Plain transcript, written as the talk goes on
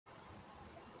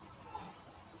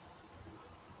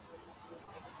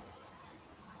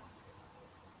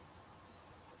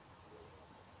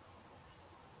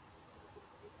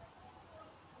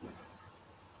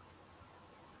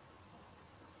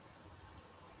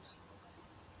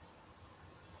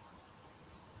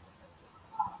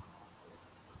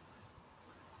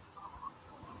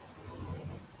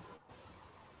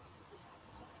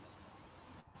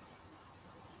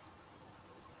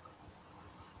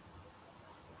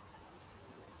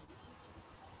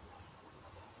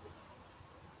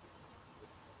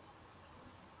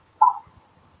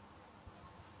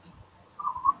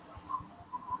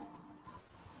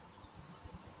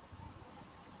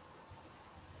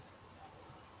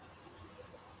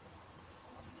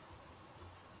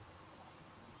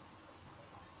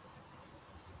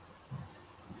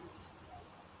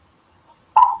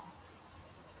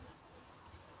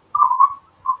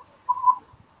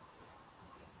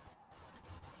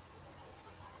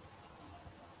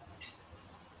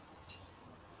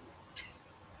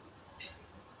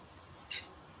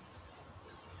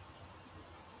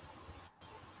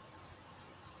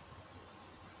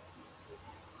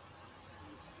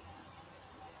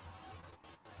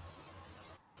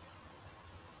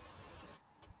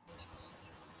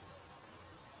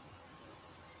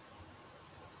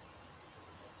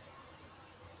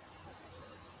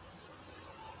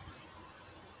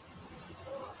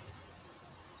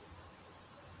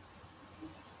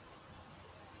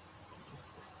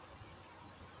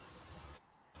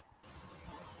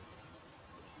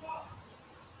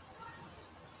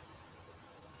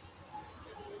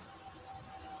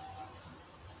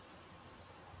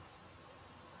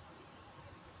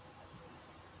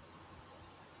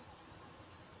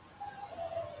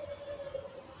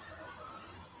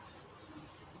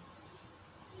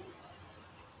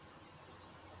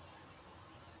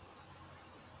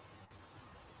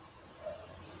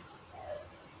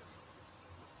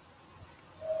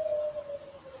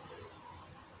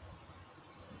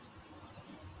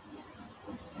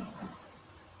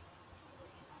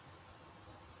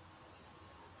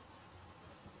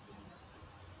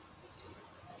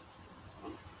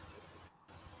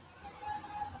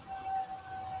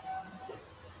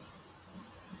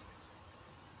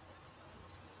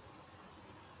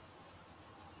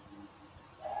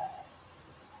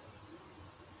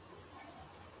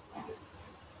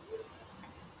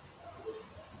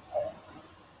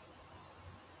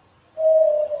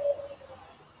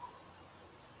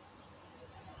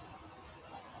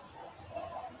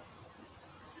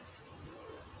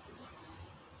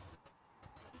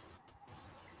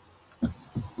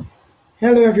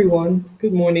Hello, everyone.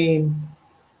 Good morning.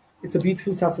 It's a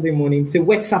beautiful Saturday morning. It's a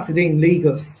wet Saturday in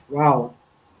Lagos. Wow.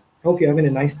 I hope you're having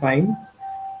a nice time.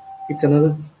 It's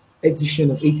another edition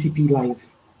of ATP Live.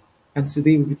 And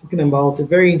today we'll be talking about a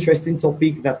very interesting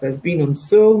topic that has been on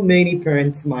so many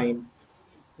parents' mind.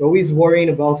 We're always worrying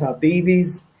about our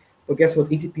babies, but guess what?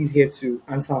 ATP is here to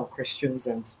answer our questions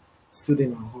and soothe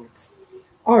in our hearts.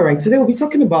 All right, today we'll be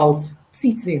talking about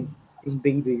teething in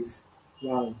babies.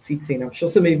 Wow, teething. I'm sure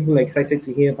so many people are excited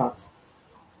to hear that.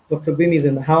 Dr. Bim is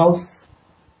in the house.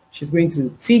 She's going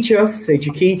to teach us,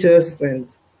 educate us, and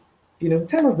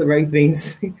tell us the right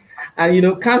things,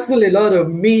 and cancel a lot of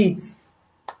myths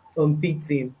on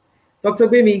teaching. Dr.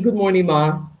 Bimi, good morning,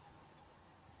 ma.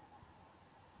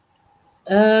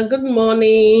 Good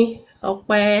morning,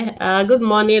 Okwe. Good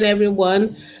morning,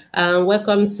 everyone.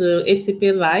 Welcome to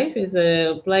ATP Live. It's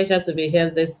a pleasure to be here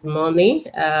this morning.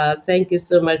 Thank you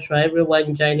so much for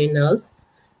everyone joining us.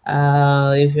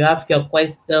 If you have your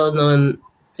question on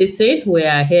Titi, we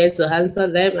are here to answer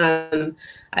them. And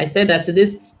I said that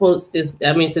today's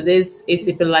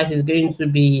ATP Live is going to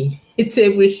be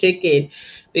table shaking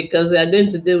because we are going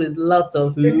to deal with lots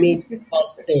of myth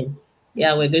busting.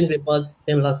 Yeah, we're going to be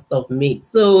busting lots of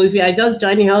myths. So if you are just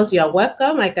joining us, you are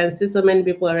welcome. I can see so many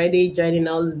people already joining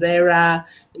us. Vera,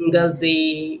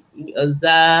 Ngozi,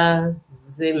 Oza,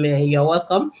 Zime, you're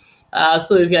welcome.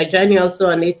 So if you are joining also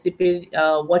on ATP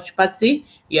Watch Party,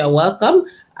 you're welcome.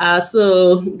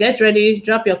 So get ready,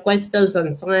 drop your questions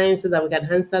on time so that we can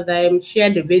answer them. Share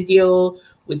the video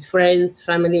with friends,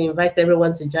 family, invite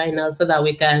everyone to join us so that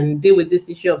we can deal with this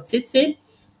issue of teaching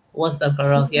once and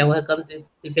for all. You're welcome to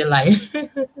ATP Live.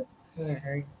 All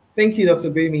right. Thank you, Dr.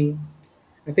 Bimi.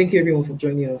 And thank you, everyone, for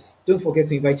joining us. Don't forget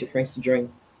to invite your friends to join.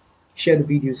 Share the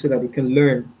video so that they can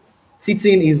learn.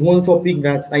 Teaching is one topic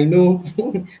that I know.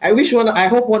 I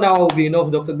hope 1 hour will be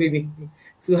enough, Dr. Baby,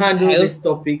 to handle this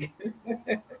topic.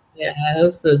 Yeah, I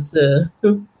hope so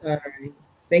too. All right.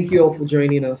 Thank you all for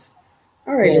joining us.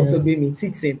 All right, Dr. Baby,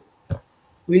 teaching.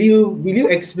 Will you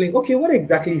explain? Okay, what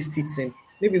exactly is teaching?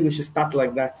 Maybe we should start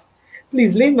like that.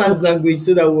 Please, layman's language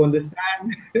so that we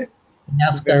understand.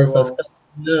 Of course.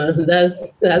 No,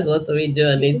 that's what we do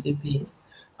on ATP.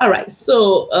 All right.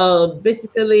 So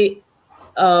basically,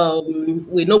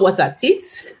 we know what are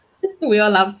teeth. We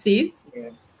all have teeth.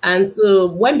 Yes. And so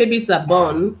when babies are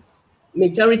born,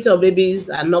 majority of babies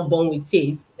are not born with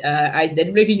teeth. I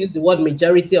deliberately use the word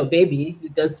majority of babies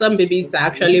because some babies are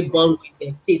actually born with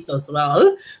their teeth as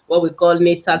well, what we call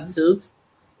natal tooth.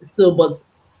 So, but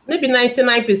maybe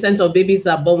 99% of babies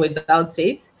are born without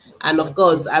teeth. And of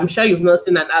course, I'm sure you've not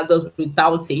seen an adult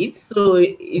without teeth. So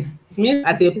it means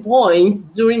at a point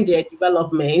during their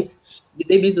development, the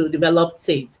babies will develop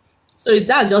teeth. So is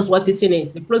that just what teething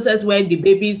is? The process where the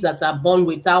babies that are born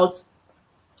without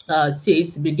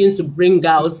teeth begin to bring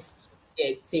out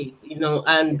their teeth,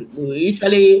 and we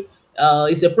usually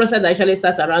it's a process that actually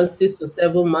starts around 6 to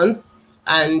 7 months,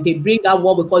 and they bring out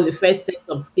what we call the first set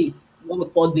of teeth, what we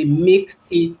call the milk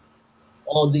teeth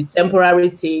or the temporary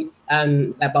teeth,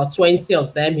 and about 20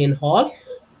 of them in all.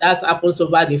 That happens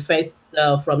over the first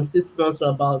from 6 months to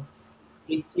about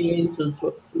 18 to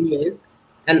 2 years.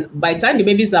 And by the time the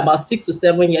baby is about 6 to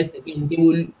 7 years again, they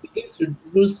will begin to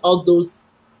lose all those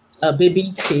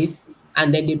baby teeth,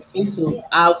 and then they begin to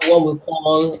have what we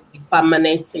call the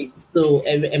permanent teeth. So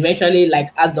eventually,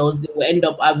 like adults, they will end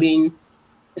up having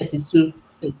 32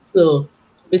 teeth. So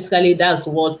basically, that's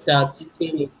what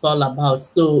teething is all about.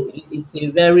 So it is a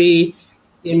very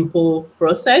simple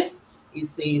process.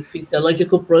 It's a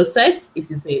physiological process.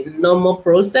 It is a normal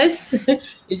process.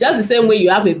 It's just the same way you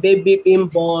have a baby being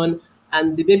born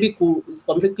and the baby is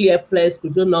completely helpless,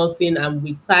 could do nothing, and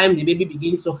with time the baby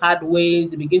begins to add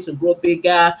weight, they begin to grow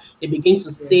bigger, they begin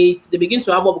to sit, they begin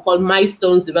to have what we call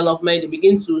milestones development, they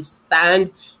begin to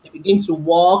stand, they begin to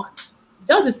walk.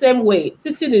 Just the same way,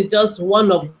 teething is just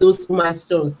one of those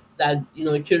milestones that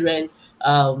children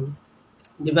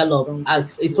develop,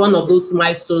 as it's one of those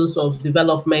milestones of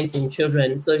development in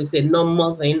children. So it's a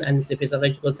normal thing and it's a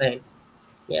physiological thing.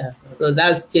 Yeah. So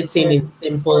that's teething in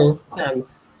simple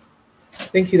terms.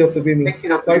 Thank you, Dr. Bimi.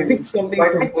 So I picked something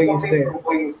from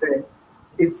what you said.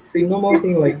 It's a normal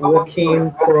thing like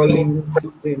walking, crawling,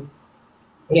 sitting.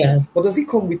 Yeah. But does it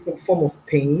come with some form of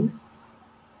pain?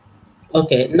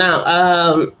 Okay. Now,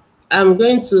 I'm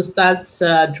going to start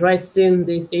addressing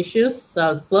these issues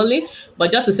slowly.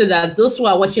 But just to say that those who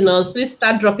are watching us, please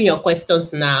start dropping your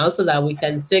questions now so that we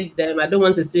can take them. I don't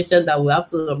want a situation that we have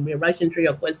to be rushing through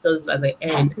your questions at the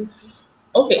end.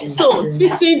 Okay, so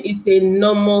teething is a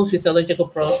normal physiological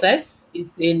process.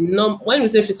 It's a when we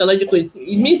say physiological, it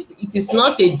means it is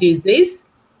not a disease.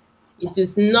 It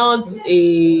is not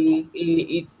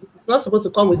it's not supposed to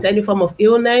come with any form of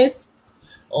illness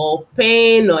or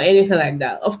pain or anything like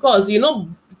that. Of course, you know,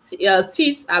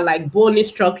 teeth are like bony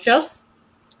structures,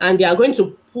 and they are going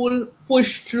to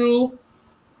push through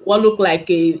what look like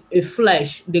a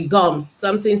flesh, the gums,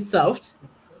 something soft.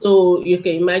 So you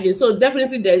can imagine. So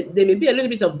definitely there may be a little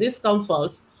bit of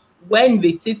discomfort when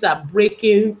the teeth are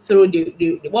breaking through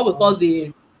the what we call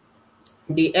the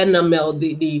enamel,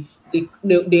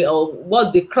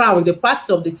 what the crown, the parts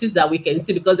of the teeth that we can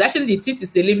see, because actually the teeth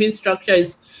is a living structure,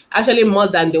 is actually more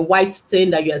than the white stain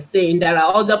that you're saying. There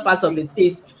are other parts of the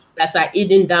teeth that are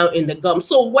hidden down in the gum.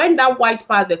 So when that white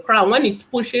part, the crown, when it's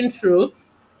pushing through,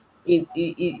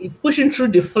 it's pushing through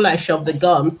the flesh of the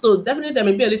gum. So definitely there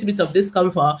may be a little bit of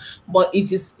discomfort, but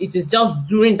it is just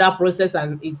during that process,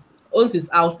 and it's once it's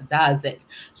out, that's it.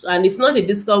 So, and it's not a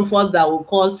discomfort that will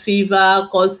cause fever,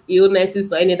 cause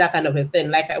illnesses, or any that kind of a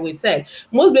thing. Like we said,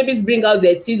 most babies bring out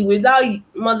their teeth without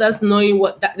mothers knowing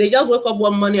they just wake up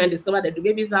one morning and discover that the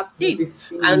babies have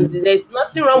teeth, and there's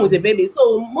nothing wrong with the baby.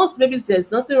 So most babies,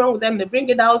 there's nothing wrong with them. They bring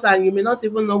it out, and you may not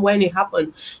even know when it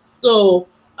happened. So,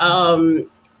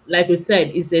 like we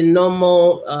said, it's a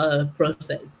normal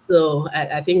process. So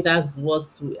I think that's what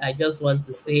I just want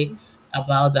to say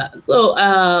about that. So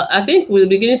I think we're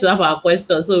beginning to have our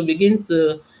questions. So we begin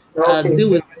to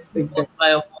deal with one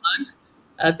by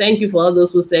one. Thank you for all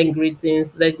those who send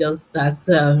greetings. Let's just start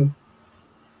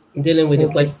dealing with the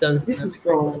questions. This is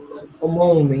from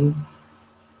Omomi.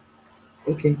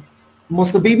 Okay.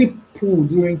 Must the baby poo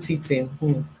during teething?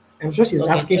 I'm sure she's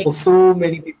asking for so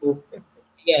many people.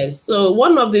 Yes. So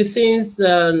one of the things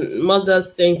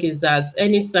mothers think is that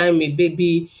anytime a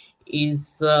baby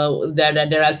is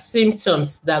there are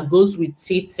symptoms that goes with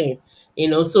teething, you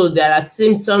know. So there are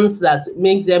symptoms that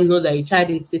make them know that a child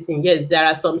is teething. Yes, there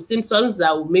are some symptoms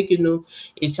that will make you know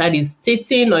a child is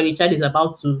teething, or a child is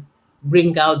about to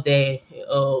bring out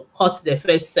cut the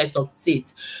first set of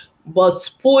teeth. But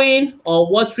pooing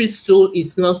or watery stool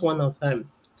is not one of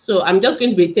them. So I'm just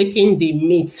going to be taking the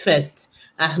myths first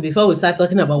before we start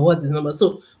talking about what's the number.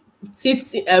 So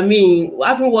having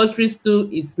watery stool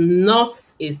is not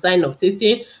a sign of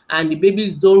teething, and the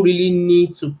babies don't really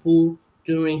need to poo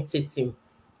during teething.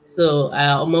 So,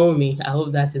 Omomi, I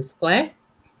hope that is clear.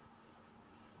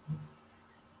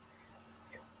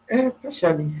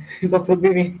 Partially, Dr.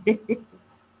 Baby.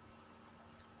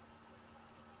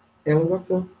 Hello,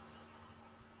 doctor.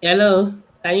 Hello,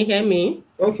 can you hear me?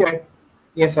 Okay.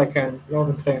 Yes, I can. Loud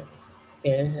and clear.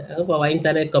 Yeah, I hope our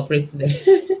internet cooperates there.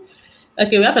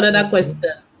 Okay, we have another question.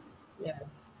 Yeah.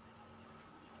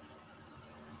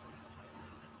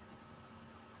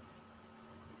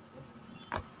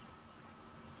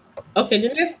 Okay,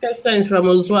 the next question is from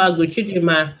Ozuagu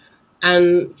Chidima,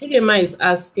 and Chidima is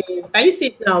asking, can you see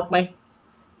it now, Okpai?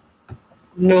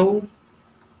 No.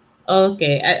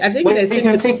 Okay, I think you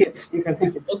can take it. You can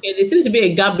take it. Okay, there seems to be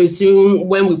a gap between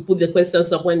when we put the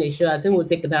questions up when they show. I think we'll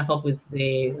take that up with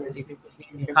the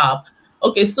hub.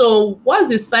 Okay, so what's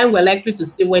the sign we're likely to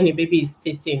see when a baby is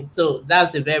teething? So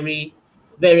that's a very,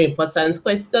 very important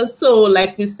question. So,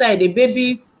 like we said, the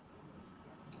baby's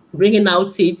bringing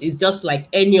out teeth is just like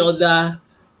any other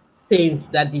things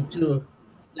that they do,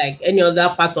 like any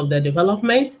other part of the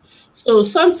development. So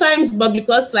sometimes, but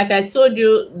because like I told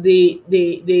you, the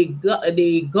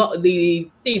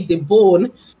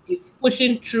bone is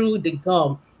pushing through the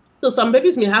gum. So some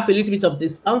babies may have a little bit of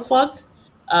discomfort.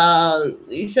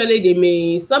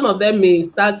 Usually some of them may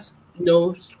start, you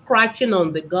know, scratching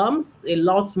on the gums a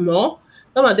lot more.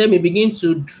 Some of them may begin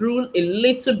to drool a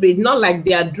little bit, not like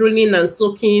they are drooling and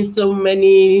soaking so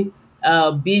many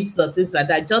beeps or things like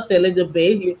that, just a little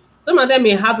bit. Some of them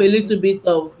may have a little bit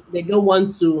of, they don't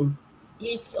want to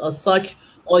eat or such,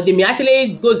 or they may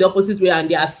actually go the opposite way and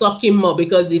they are sucking more,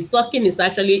 because the sucking is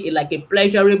actually like a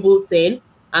pleasurable thing,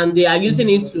 and they are using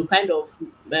it to kind of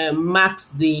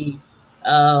max the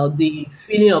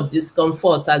feeling of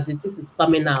discomfort as the teeth is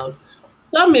coming out.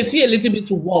 Some may feel a little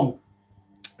bit warm.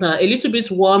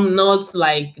 Not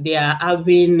like they are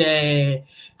having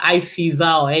eye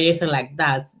fever or anything like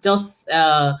that. Just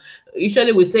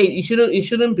usually we say it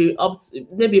shouldn't be up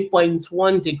maybe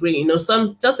 0.1 degree, you know,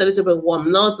 some just a little bit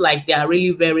warm, not like they are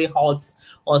really very hot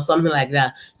or something like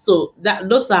that. So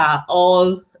those are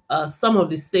all some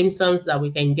of the symptoms that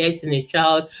we can get in a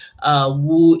child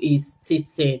who is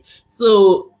teething.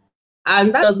 So,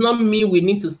 and that does not mean we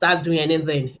need to start doing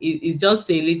anything. It's just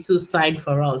a little sign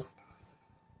for us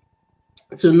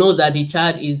to know that the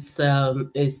child is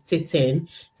teething.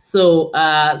 So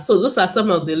so those are some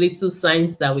of the little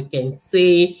signs that we can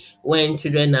see when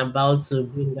children are about to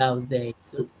bring out their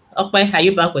tooth. Okay, are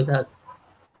you back with us?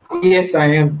 Yes, I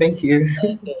am. Thank you.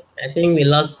 Okay. I think we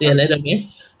lost you a little bit.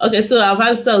 Okay, so I've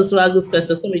answered Swago's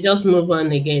question, so we just move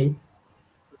on again.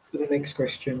 To the next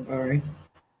question. All right.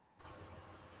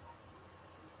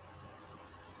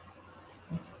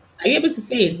 Are you able to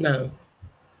see it now?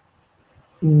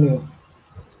 No.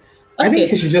 I think you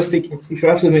Okay. should just take it if you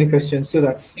have so many questions, so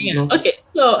that's Yeah. not. Okay.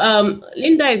 So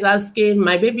Linda is asking,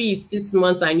 my baby is 6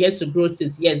 months and yet to grow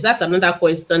teeth. Yes, that's another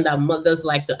question that mothers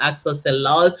like to ask us a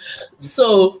lot.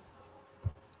 So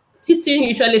teaching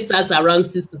usually starts around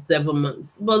 6 to 7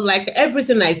 months. But like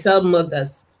everything I tell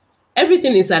mothers,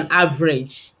 everything is an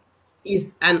average.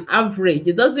 It's an average.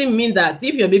 It doesn't mean that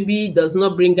if your baby does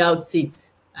not bring out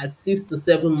teeth at 6 to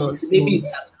 7 months, the baby is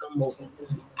 6 abnormal. months.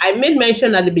 I made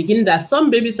mention at the beginning that some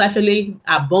babies actually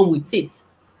are born with teeth.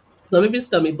 Some babies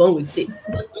can be born with teeth.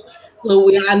 So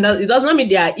it does not mean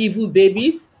they are evil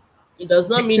babies. It does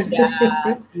not mean they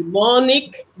are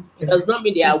demonic. It does not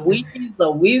mean they are witches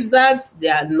or wizards. They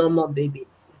are normal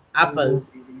babies. It happens.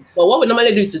 But what we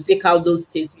normally do is to take out those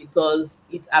teeth because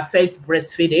it affects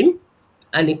breastfeeding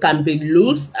and it can be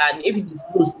loose. And if it is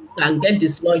loose, it can get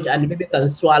dislodged and the baby can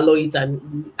swallow it,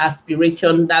 and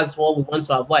aspiration, that's what we want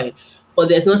to avoid. But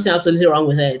there's nothing absolutely wrong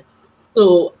with it.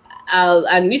 So,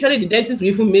 and usually the dentist will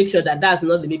even make sure that that's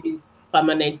not the baby's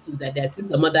permanent teeth, that there's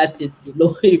some other teeth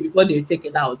below before they take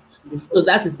it out. So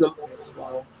that is number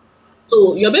one.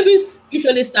 So your babies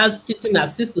usually start teething at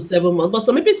 6 to 7 months, but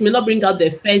some babies may not bring out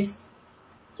their first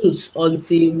tooth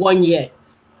until 1 year,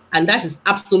 and that is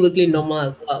absolutely normal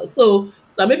as well. So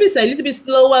some babies are a little bit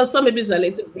slower, some babies are a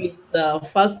little bit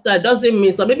faster. Doesn't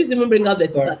mean some babies even bring out the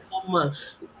teeth at 4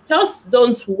 months. Just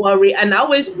don't worry. And I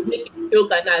always make a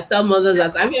joke and I tell mothers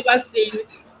that, have you ever seen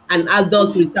an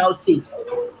adult without teeth?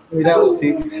 Without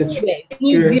teeth. Yeah,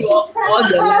 who grew up all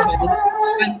their life,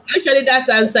 and actually that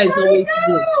answer is always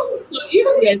no. So if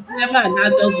there's never an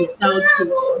adult without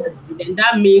teeth, then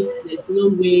that means there's no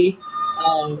way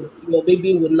your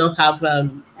baby will not have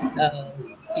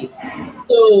teeth.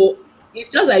 So it's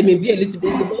just like maybe a little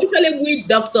bit, but usually we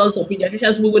doctors or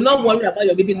pediatricians, we will not worry about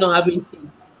your baby not having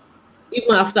teeth,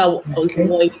 even after until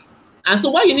 1 year. And so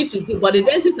what you need to do, but the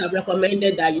dentists have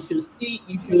recommended that you should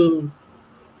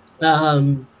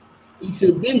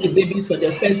bring the babies for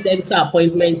their first dental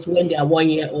appointments when they are 1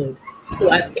 year old. So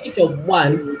at the age of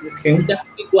 1, you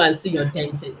definitely go and see your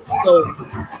dentist. So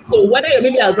whether your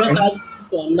baby has brought out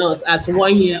or not, at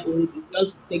 1 year old, you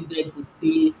just take them to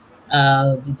see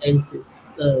the dentist.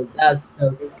 So that's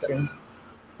just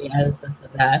the answer to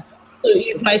that. So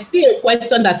if I see a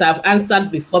question that I've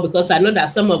answered before, because I know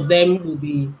that some of them will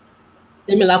be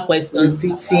similar questions.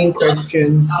 Repeating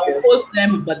questions. I'll post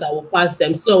them, but I will pass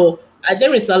them. So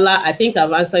Aderisola, I think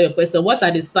I've answered your question. What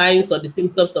are the signs or the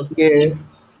symptoms of teething?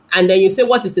 And then you say,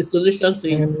 what is the solution to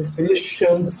it? The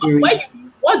solution to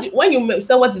it. When you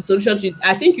say what is the solution to it,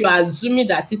 I think you are assuming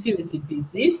that teething is a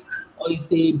disease or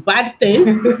it's a bad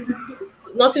thing.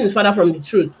 Nothing is further from the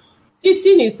truth.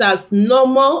 Teething is as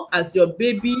normal as your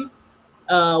baby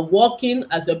walking,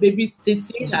 as your baby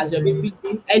sitting, as your baby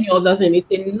doing any other thing. It's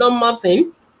a normal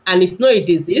thing and it's not a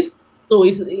disease. So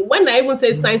it's, when I even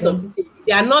say signs of teething,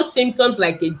 they are not symptoms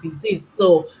like a disease.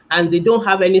 So, and they don't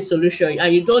have any solution,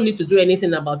 and you don't need to do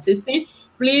anything about teething.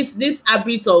 Please, this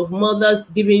habit of mothers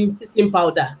giving teething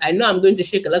powder, I know I'm going to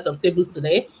shake a lot of tables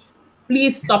today.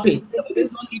 Please stop it. They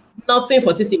don't need nothing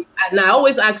for teething. And I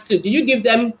always ask you, do you give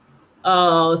them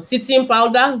sitting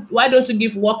powder? Why don't you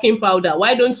give walking powder?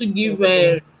 Why don't you give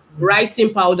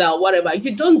writing powder or whatever?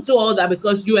 You don't do all that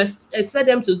because you expect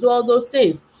them to do all those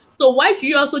things. So why do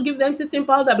you also give them teething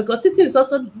powder? Because teething is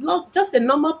also just a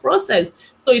normal process.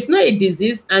 So it's not a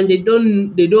disease, and they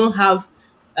don't have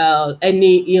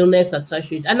any illness attached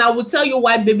to it. And I will tell you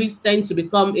why babies tend to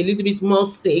become a little bit more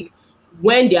sick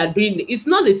when they are doing it. It's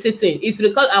not the teething. It's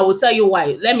because I will tell you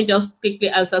why. Let me just quickly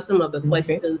answer some of the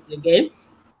questions again.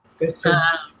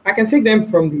 I can take them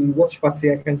from the watch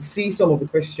party. I can see some of the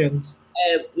questions.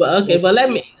 Okay, but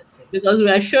let me, because we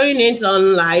are showing it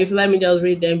on live, let me just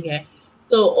read them here.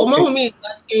 So Omawumi is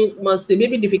asking, must the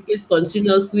baby defecate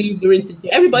continuously during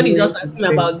teething? Everybody is just asking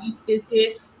about this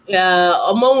teething.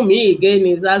 Omawumi again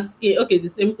is asking, okay, the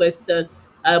same question.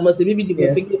 Must the baby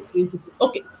defecate during teething?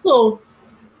 Okay, so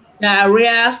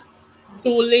diarrhea,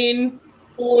 stooling,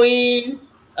 pooing,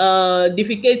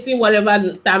 defecating,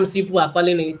 whatever terms people are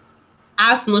calling it,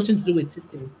 has nothing to do with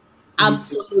teething.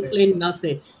 Absolutely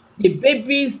nothing. The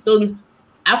babies don't.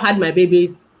 I've had my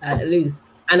babies at least,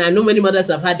 and I know many mothers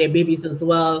have had their babies as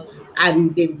well,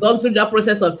 and they've gone through that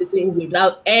process of teething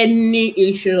without any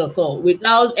issue at all,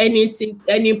 without anything,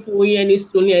 any pooing, any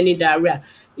stooling, any diarrhea.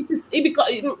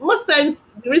 Because most times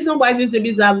the reason why these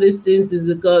babies have these things is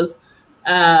because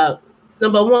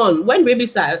number one, when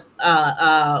babies are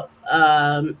about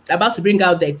to bring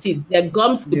out their teeth, their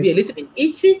gums could be a little bit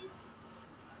itchy.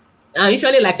 And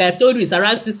usually, like I told you, it's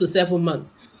around 6 to 7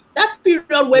 months. That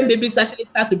period when babies actually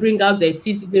start to bring out their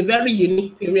teeth is a very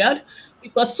unique period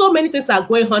because so many things are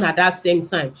going on at that same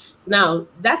time. Now,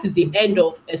 that is the end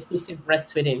of exclusive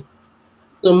breastfeeding.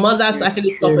 So mothers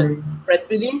actually stop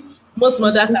breastfeeding. Most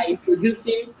mothers are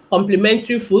introducing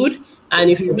complementary food. And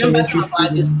if you remember from our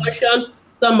discussion,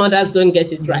 some mothers don't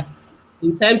get it right.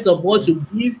 In terms of what you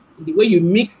give, the way you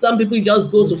mix, some people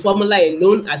just go to formula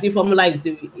alone, as if formula is,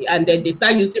 and then they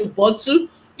start using bottle.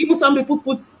 Even some people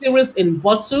put cereals in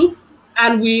bottle,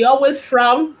 and we always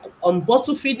frown on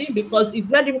bottle feeding because it's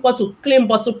very difficult to clean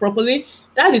bottle properly.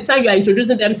 That's the time you are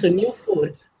introducing them to new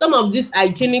food. Some of these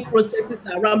hygienic processes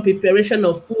around preparation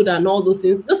of food and all those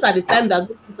things, those are the time that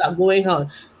those things are going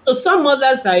on. So some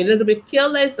mothers are a little bit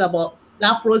careless about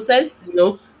that process, you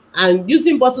know, and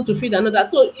using bottle to feed another.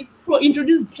 So it's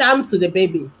introduce germs to the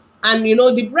baby. And you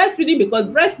know, the breastfeeding, because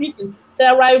breast milk is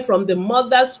sterile from the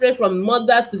mother, straight from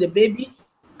mother to the baby,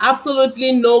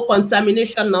 absolutely no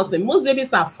contamination, nothing. Most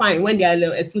babies are fine when they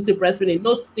are exclusive breastfeeding,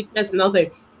 no sickness,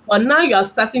 nothing. But now you are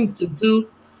starting to do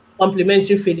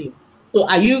complementary feeding. So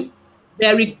are you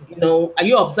very, you know, are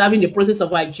you observing the process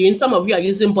of hygiene? Some of you are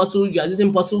using bottle, you are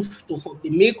using bottle for the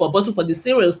milk or bottle for the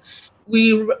cereals.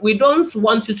 We don't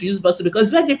want you to use bottle because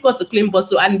it's very difficult to clean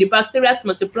bottle and the bacteria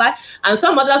multiply. And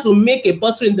some others will make a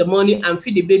bottle in the morning and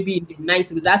feed the baby in the night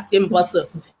with that same bottle.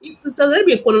 It's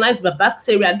already been colonized by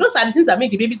bacteria. Those are the things that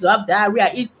make the baby to have diarrhea.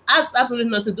 It has absolutely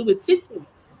nothing to do with sitting.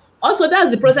 Also,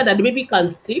 that's the process that the baby can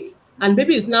sit, and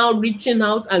baby is now reaching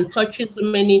out and touching so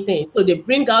many things. So they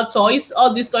bring out toys.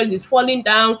 All these toys is falling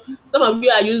down. Some of you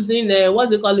are using what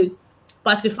they call it,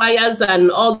 pacifiers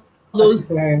and all those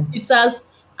heaters.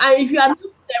 And if you are not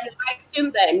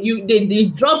sterilizing them,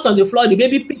 the drops on the floor, the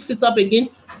baby picks it up again,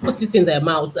 puts it in their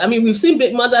mouth. I mean, we've seen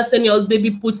mothers sending us baby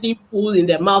putting food in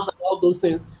their mouth and all those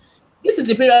things. This is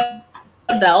the period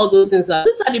that all those things are.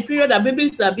 These are the period that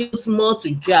babies are being small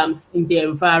to germs in the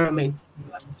environment.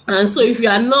 And so if you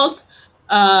are not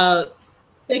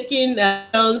taking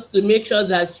actions to make sure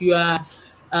that you are,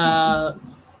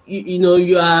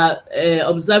 you are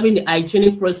observing the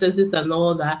hygienic processes and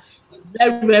all that, it's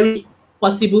very, very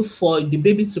possible for the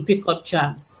baby to pick up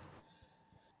germs.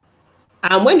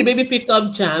 And when the baby pick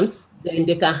up germs, then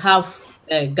they can have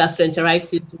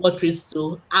gastroenteritis, watery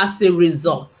stool as a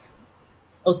result.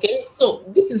 Okay, so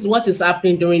this is what is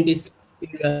happening during this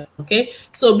period. Okay,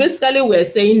 so basically we're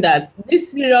saying that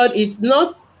this period it's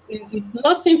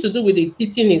nothing to do with the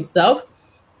teething itself,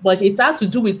 but it has to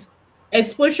do with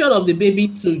exposure of the baby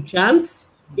to germs,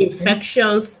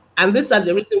 infections, and these are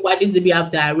the reason why this baby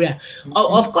have diarrhea.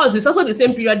 Of course, it's also the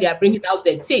same period they are bringing out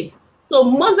their teeth. So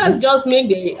mothers just make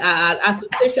the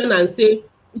association and say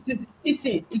it is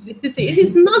teething. It's the teething. It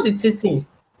is not the teething.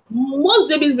 Most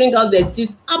babies bring out their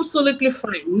teeth absolutely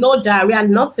fine, no diarrhea,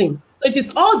 nothing. So it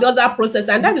is all the other process,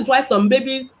 and that is why some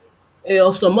babies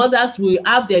or some mothers will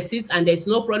have their teeth and there's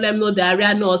no problem, no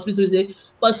diarrhea, no hospital.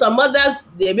 But some mothers,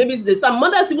 their babies, some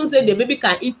mothers even say the baby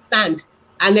can eat sand,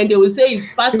 and then they will say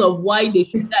it's part of why they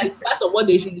should die, it's part of what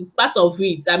they should, it's part of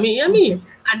it. I mean,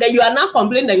 and then you are now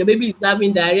complaining that your baby is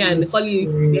having diarrhea and they call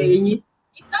it.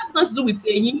 It has not to do with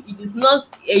saying it is not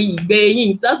a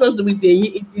being. It has not to do with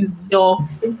saying it is you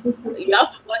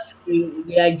have to watch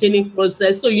the hygienic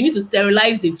process. So you need to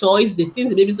sterilize the toys, the things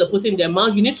the babies are putting in their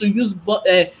mouth. You need to use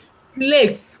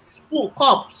plates,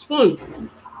 spoon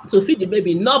to feed the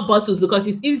baby, not bottles, because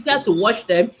it's easier to wash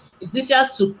them. It's easier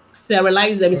to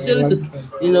sterilize them. It's easier to,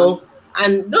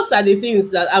 and those are the things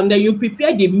that, and then you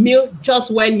prepare the meal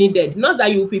just when needed. Not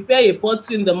that you prepare a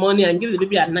bottle in the morning and give the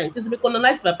baby at night. It's be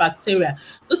colonized by bacteria.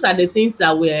 Those are the things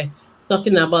that we're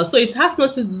talking about. So it has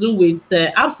nothing to do with,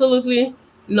 absolutely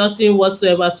nothing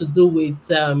whatsoever to do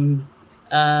with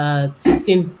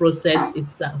teething process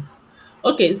itself.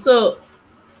 Okay, so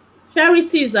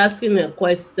Charity is asking a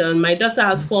question. My daughter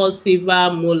has 4 silver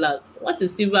molars. What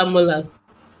is silver molars?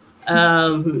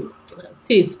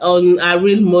 Teeth on a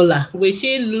real molar. Will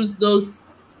she lose those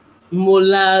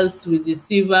molars with the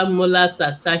silver molars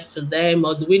attached to them,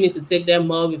 or do we need to take them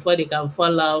off before they can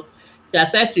fall out? She has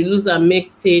said to lose and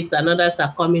make teeth, and others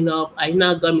are coming up. I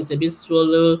know gum is a bit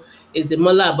swollen. Is the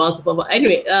molar about to pop up?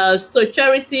 Anyway, so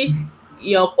Charity,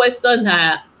 your question,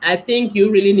 I think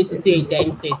you really need to see a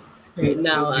dentist.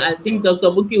 Now, I think Dr.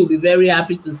 Buki will be very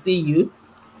happy to see you,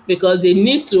 because they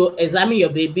need to examine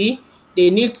your baby. They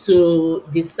need to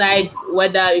decide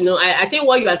whether, I think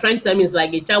what you are trying to tell me is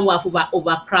like a child who have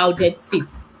overcrowded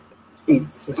seats.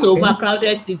 So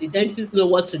overcrowded seats, the dentists know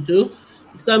what to do.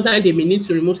 sometimes they may need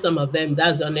to remove some of them.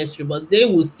 That's unnecessary, but they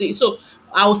will see. So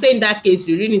I would say in that case,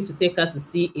 you really need to take her to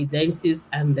see a dentist,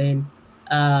 and then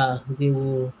they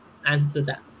will answer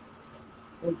that.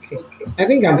 Okay. I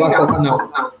think I'm back up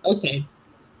now. Okay.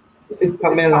 This is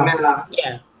Pamela.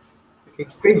 Yeah. Okay.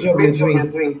 Great job you're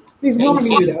doing. Please help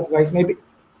me with the advice.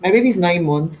 My baby's 9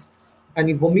 months and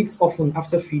he vomits often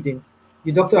after feeding.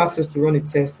 The doctor asked us to run a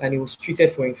test and he was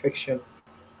treated for infection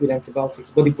with antibiotics,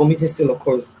 but the vomiting still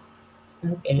occurs.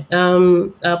 Okay.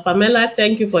 Pamela,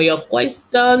 thank you for your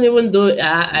question. Even though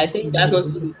I think that's not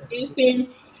confusing,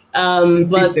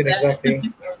 but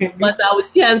exactly. but I will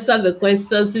still answer the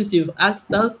question since you've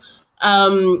asked us.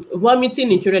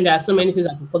 Vomiting in children, there are so many things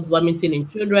that can cause vomiting in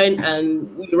children,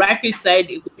 and we rightly said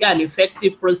it could be an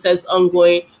effective process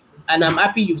ongoing. And I'm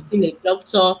happy you've seen a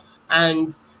doctor.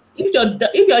 And if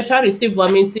your child receives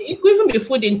vomiting, it could even be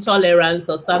food intolerance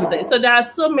or something. So there are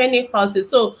so many causes.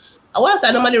 So what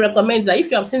I normally recommend is that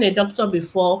if you have seen a doctor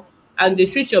before and they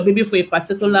treat your baby for a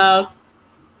particular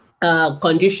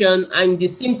condition and the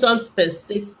symptoms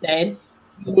persisted,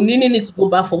 you really need to go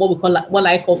back for what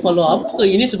I call follow-up. So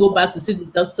you need to go back to see the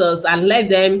doctors and let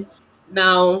them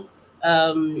now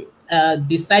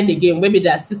decide again. Maybe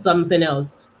they see something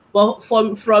else. But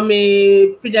from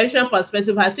a pediatrician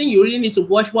perspective, I think you really need to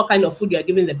watch what kind of food you are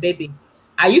giving the baby.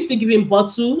 Are you still giving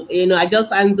bottle? I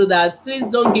just handle that. Please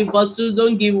don't give bottle,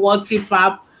 don't give watery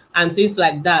pap and things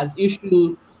like that. You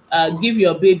should give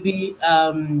your baby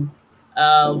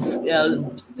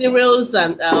cereals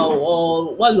and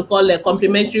or what we call a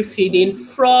complementary feeding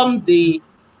from the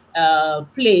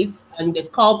plate and the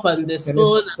cup and the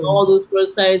spoon and all those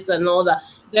processes and all that.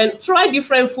 Then try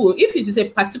different food. If it is a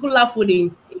particular food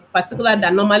in particular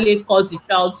that normally cause the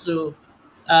child to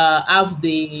have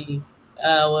the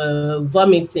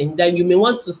vomiting, then you may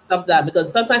want to stop that,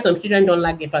 because sometimes some children don't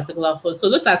like a particular food. So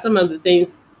those are some of the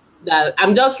things that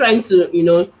I'm just trying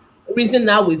to, reason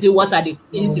out with you. What are the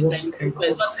things you can do?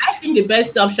 But I think the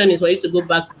best option is for you to go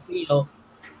back to see the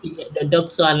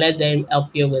doctor and let them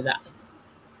help you with that.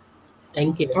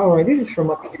 Thank you. All right, this is from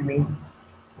Akemi.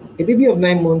 A baby of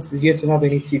 9 months is yet to have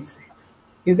any teeth.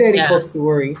 Is there any cause to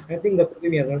worry? I think Dr.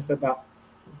 Baby has answered that.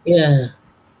 Yeah.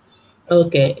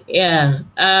 Okay. Yeah.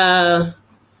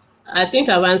 I think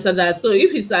I've answered that. So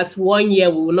if it's at 1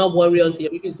 year, we will not worry until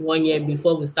if it's 1 year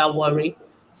before we start worrying.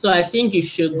 So I think you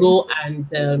should go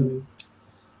and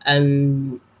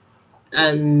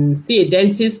see a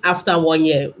dentist after 1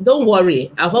 year. Don't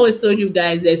worry. I've always told you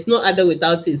guys there's no adult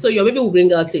without teeth. So your baby will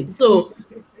bring out teeth. So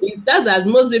it's that as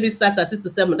most babies start at 6 to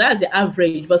 7. That's the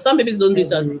average. But some babies don't do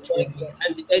it until 1 year,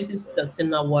 and the dentist is still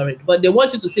not worried. But they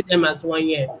want you to see them as 1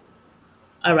 year.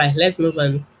 All right, let's move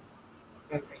on.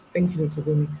 Okay. Thank you, Dr.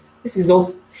 Bumi. This is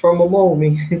also from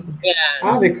Omomi. Yeah.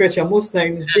 I have a crutch, and most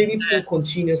times baby pull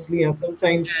continuously and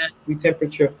sometimes with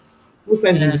temperature. Most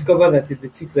times we discover that it's the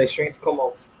teeth that is trying to come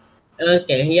out.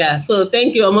 Okay, yeah. So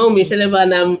thank you, Omomi Sheleba,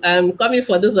 and I'm coming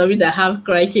for those of you that have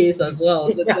crutches as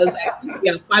well, because I think they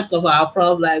are part of our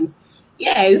problems.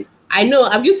 Yes, I know.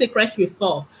 I've used a crutch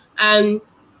before, and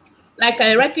like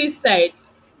I rightly said,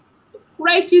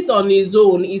 crutches on its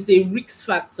own is a risk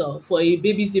factor for a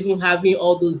baby's even having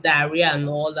all those diarrhea and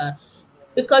all that,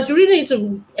 because you really need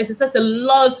to exercise a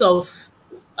lot of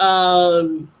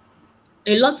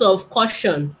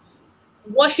caution.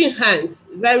 Washing hands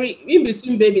very in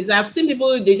between babies. I've seen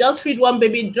people, they just feed one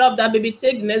baby, drop that baby,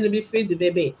 take the next baby, feed the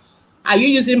baby. Are you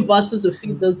using bottles to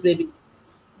feed those babies?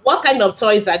 What kind of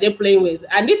toys are they playing with?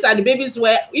 And these are the babies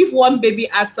where if one baby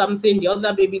has something, the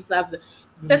other babies have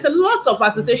there's a lot of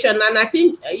association, and I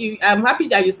think I'm happy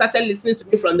that you started listening to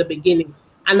me from the beginning.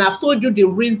 And I've told you the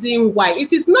reason why.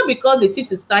 It is not because the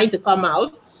teeth is trying to come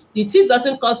out. The teeth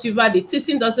doesn't cause fever. The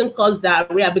teething doesn't cause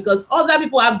diarrhea, because other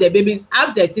people have their babies,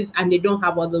 have their teeth, and they don't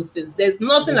have all those things. There's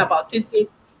nothing about teething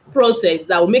process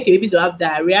that will make a baby to have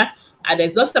diarrhea, and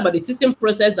there's nothing about the teething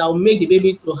process that will make the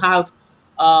baby to have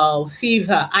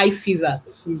fever, eye fever.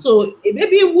 So a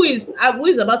baby who is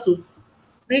about to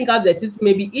bring out their teeth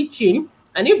may be itching,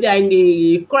 and if they're in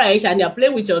the crèche and they're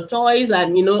playing with your toys,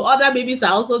 and other babies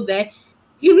are also there,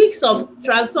 the risk of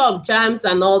transfer of germs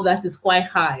and all that is quite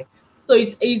high. So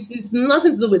it's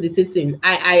nothing to do with the teaching.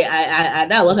 I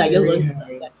that's what I just want to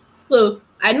say. So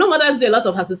I know mothers do a lot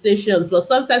of associations, but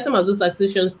sometimes some of those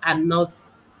associations are not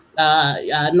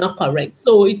correct.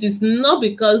 So it is not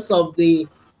because of the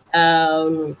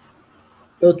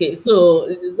okay. So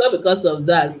it is not because of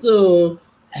that. So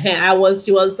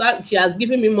she has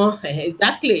given me more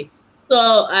exactly.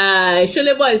 So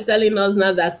Sholebo is telling us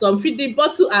now that some feeding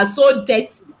bottles are so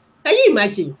dirty. Can you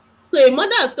imagine? So a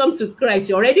mother has come to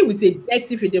crèche already with a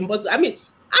dirty feeding bottle. I mean,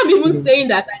 I'm even saying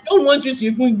that I don't want you to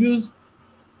even use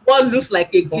one looks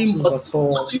like a clean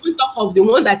bottle. Not to even talk of the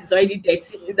one that is already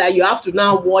dirty that you have to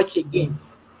now wash again.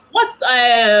 What's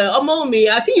among me?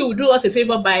 I think you would do us a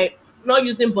favor by not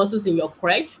using bottles in your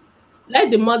crèche.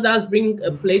 Let the mothers bring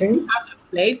a plate, you have a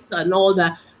plate and all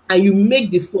that, and you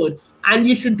make the food. And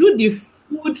you should do the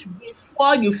food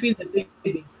before you feed the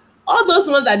baby. All those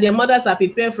ones that their mothers are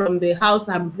prepared from the house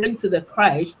and bring to the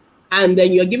crèche, and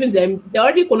then you're giving them, they're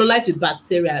already colonized with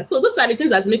bacteria. So those are the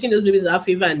things that's making those babies have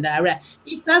fever and diarrhea.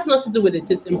 It has nothing to do with the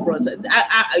teething process.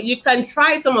 You can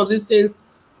try some of these things,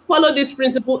 follow this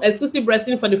principle, exclusive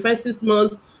breastfeeding for the first 6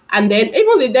 months, and then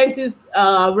even the dentist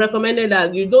recommended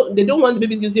that they don't want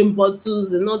babies using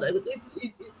bottles and all that.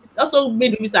 It's also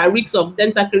made babies at risk of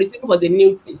dental caries for the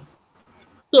new teeth.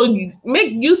 So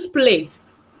use plates.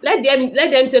 Let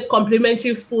them take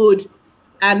complimentary food,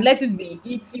 and let it be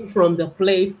eaten from the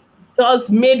plate, just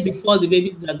made before the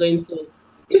babies are going to.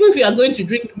 Even if you are going to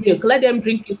drink milk, let them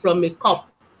drink it from a cup,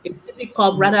 a specific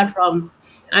cup, rather from.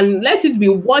 And let it be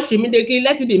washed immediately,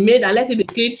 let it be made and let it be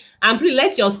clean. And please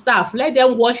let your staff, let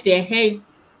them wash their hands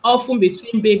often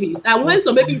between babies. And when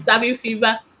some baby is having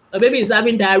fever, or baby is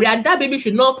having diarrhea, that baby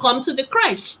should not come to the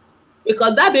crèche,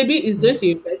 because that baby is going to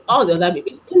infect all the other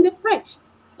babies in the crèche.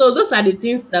 So those are the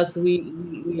things that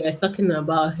we are talking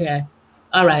about here.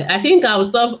 All right, I think I'll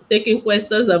stop taking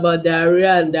questions about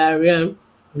diarrhea and diarrhea.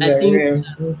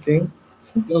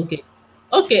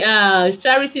 Okay,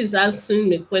 Charity is asking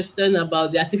me a question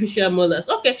about the artificial molars.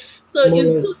 Okay, so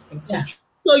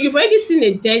so you've already seen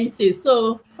a dentist,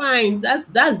 so fine,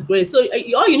 that's great. So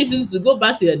all you need to do is to go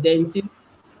back to your dentist,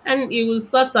 and it will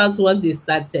sort out what they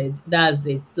started. That's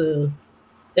it. So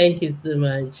thank you so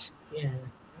much. Yeah,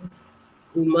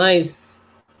 Uma is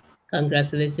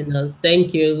congratulating us.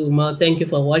 Thank you, Uma. Thank you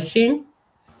for watching.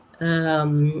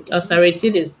 Charity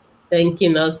is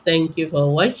thanking us. Thank you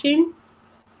for watching.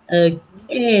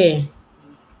 Okay.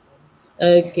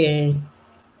 Okay.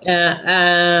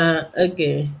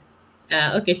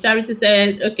 Charity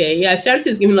said, okay, yeah,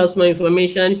 Charity is giving us more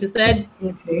information. She said,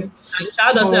 okay, my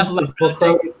child doesn't have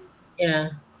yeah.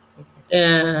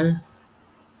 Yeah.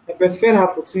 I breastfed her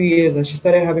for 2 years and she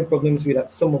started having problems with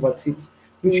some of her teeth,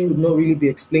 which could not really be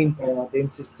explained by our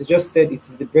dentist. They just said it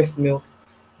is the breast milk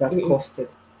that caused it.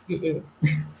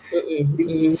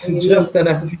 It's just an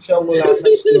artificial molar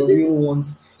attached to real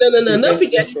ones. No,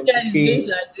 pediatrician disagree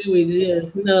with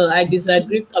you. No, I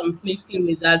disagree completely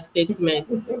with that statement.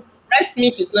 Breast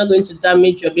milk is not going to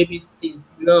damage your baby's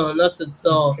teeth. No, not at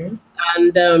all. Okay.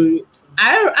 And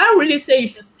I really say you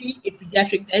should see a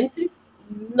pediatric dentist,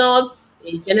 not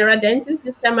a general dentist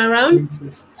this time around,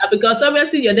 because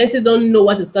obviously your dentist don't know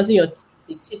what is causing the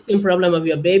teething problem of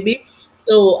your baby.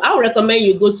 So I would recommend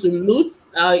you go to Lutz.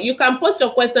 You can post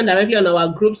your question directly on our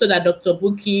group so that Dr.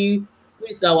 Buki, who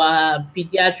is our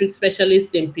pediatric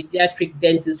specialist in pediatric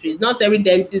dentistry. Not every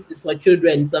dentist is for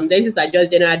children. Some dentists are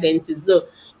just general dentists. So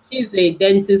she's a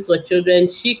dentist for children.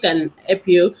 She can help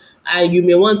you, and you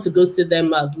may want to go see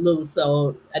them at Lutz.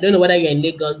 So I don't know whether you're in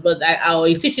Lagos, but our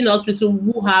teaching hospital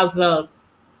who have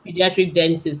pediatric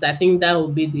dentists, I think that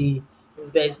would be the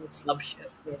best option.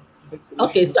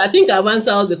 Okay, so I think I've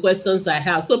answered all the questions I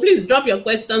have. So please drop your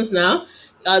questions now.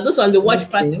 Those on the watch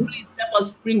party, please help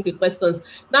us bring the questions.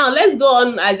 Now let's go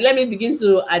on. Let me begin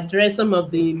to address some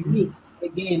of the myths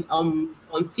again on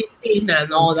teething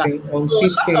and all that.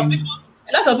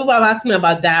 A lot of people have asked me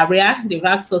about diarrhea. They've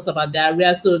asked us about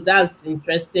diarrhea, so that's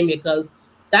interesting because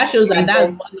that shows that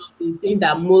that's one of the things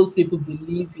that most people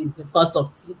believe is the cause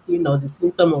of teething or the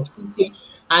symptom of teething,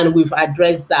 and we've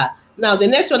addressed that. Now, the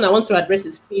next one I want to address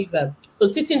is fever.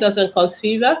 So teething doesn't cause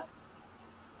fever.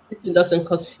 Teething doesn't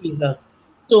cause fever.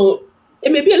 So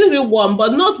it may be a little bit warm,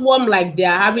 but not warm like they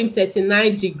are having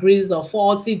 39 degrees or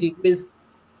 40 degrees.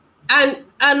 And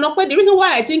the reason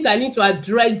why I think I need to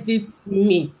address this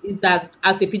myth is that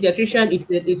as a pediatrician,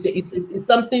 it's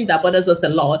something that bothers us a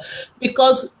lot,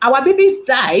 because our babies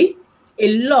die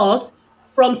a lot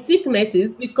from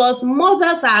sicknesses because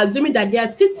mothers are assuming that they are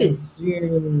teething.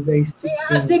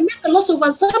 They make a lot of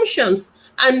assumptions.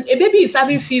 And a baby is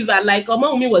having fever, like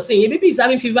Omawumi was saying, a baby is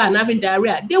having fever and having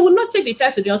diarrhea. They will not take the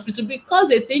child to the hospital because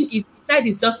they think the child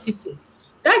is just teething.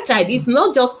 That child is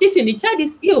not just teething, the child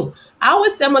is ill. I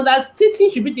always tell mothers,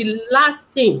 teething should be the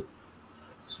last thing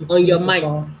on your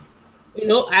mind. You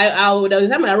know, there was a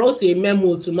time I wrote a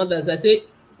memo to mothers. I say,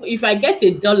 if I get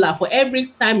 $1 for every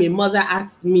time a mother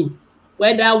asks me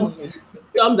whether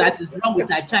something that is wrong with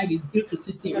her child is due to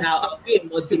teething, now I'll be a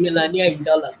multi-millionaire in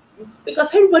dollars.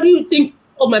 Because everybody will think,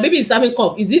 oh, my baby is having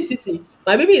cough, is it teething?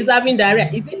 My baby is having diarrhea,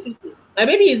 is it teething? My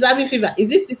baby is having fever,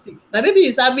 is it teething? My baby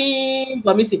is having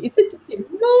vomiting, is it teething?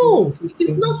 No, it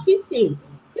is not teething.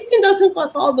 It Teething doesn't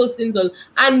cause all those symptoms.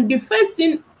 And the first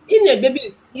thing, in a baby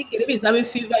is sick, a baby is having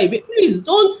fever, please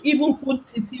don't even put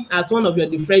teething as one of your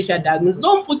differential diagnoses.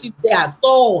 Don't put it there at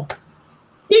all.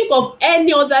 Think of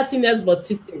any other thing else but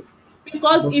teething.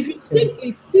 Because if you think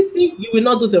it's teething, you will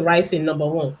not do the right thing, number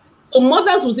one. So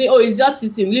mothers will say, oh, it's just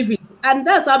teething, leave it. And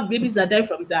that's how babies are dying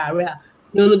from diarrhea.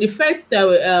 The first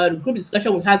group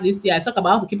discussion we had this year, I talked about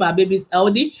how to keep our babies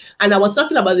healthy. And I was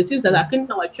talking about the things that are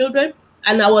killing our children.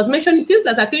 And I was mentioning things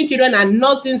that are killing children and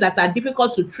not things that are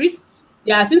difficult to treat.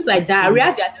 There are things like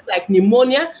diarrhea, there are things like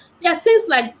pneumonia, there are things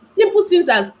like simple things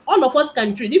that all of us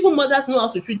can treat. Even mothers know how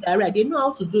to treat diarrhea, they know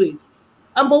how to do it.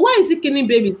 But why is it killing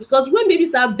babies? Because when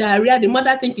babies have diarrhea, the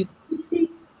mother thinks it's teething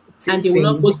and they will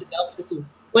not go to the hospital.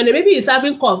 When the baby is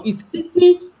having cough, it's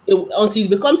teething until it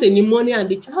becomes a pneumonia and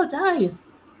the child dies.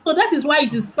 So that is why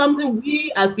it is something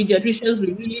we as pediatricians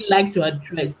we really like to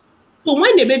address. So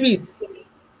when the baby is sick,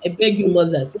 I beg you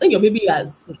mothers, when your baby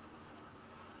is sick,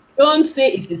 don't say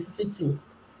it is teething.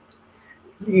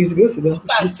 Please go to the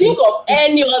hospital. Think of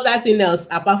any other thing else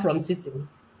apart from teething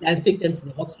and take them to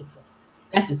the hospital.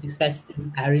 That is the first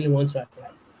thing I really want to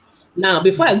address. Now,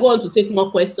 before I go on to take more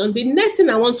questions, the next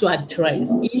thing I want to address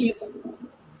is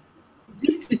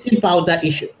this teething powder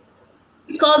issue.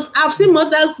 Because I've seen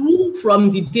mothers who from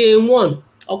the day one,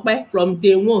 okay, from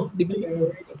day one, the baby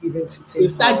they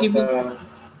start giving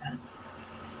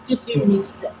teething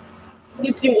mixture,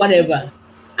 teething whatever.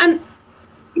 And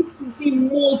it's the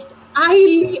most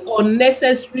highly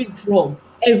unnecessary drug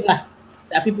ever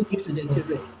that people give to their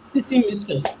children. Teething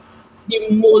mixtures. The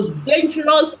most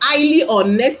dangerous, highly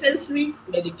unnecessary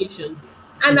medication.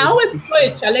 And I always throw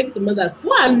a challenge to mothers.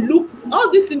 Go and look, all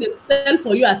these things they sell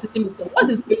for you as teething mixture. What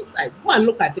is inside? Go and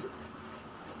look at it.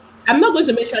 I'm not going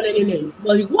to mention any names,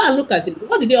 but you go and look at it.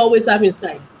 What do they always have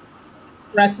inside?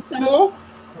 Paracetamol?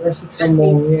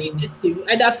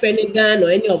 Either Phenergan or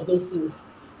any of those things.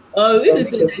 If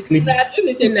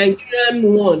it's a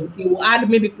Nigerian one, you will add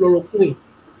maybe chloroquine.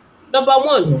 Number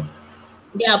one,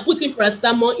 they are putting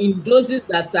paracetamol in doses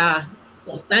that are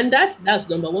substandard. That's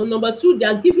number one. Number two, they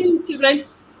are giving children.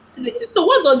 So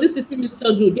what does this system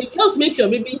do? They just make your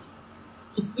baby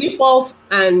to sleep off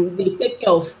and they take care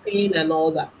of pain and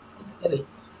all that.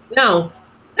 Now,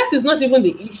 that is not even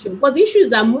the issue. But the issue is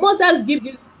that mothers give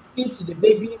these things to the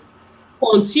babies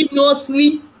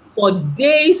continuously for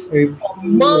days, for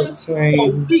months,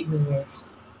 for weeks.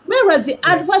 Yes. Whereas the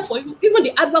advert for even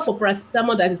the advert for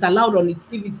paracetamol that is allowed on its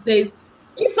TV says,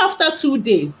 if after 2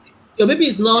 days your baby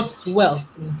is not well,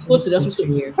 go to the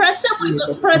hospital.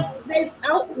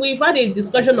 We've had a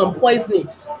discussion on poisoning.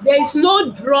 There is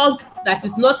no drug that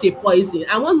is not a poison.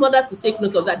 I want mothers to take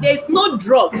note of that. There is no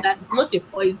drug that is not a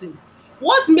poison.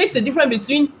 What makes the difference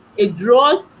between a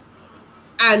drug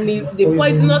and the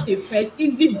poisonous effect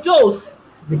is the dose.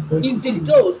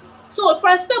 So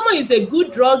paracetamol is a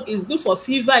good drug. It's good for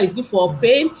fever. It's good for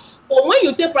pain. But when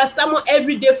you take paracetamol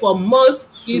every day for months,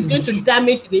 it's going to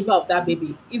damage the liver of that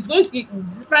baby.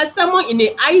 Paracetamol in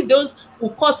a high dose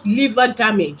will cause liver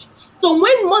damage. So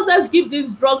when mothers give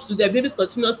these drugs to their babies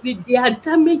continuously, they are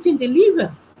damaging the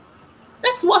liver.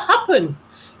 That's what happened.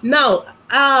 Now,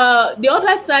 the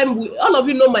other time, all of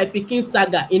you know my Pekin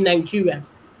saga in Nigeria.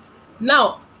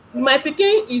 Now, my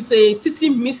Pekin is a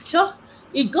teething mixture.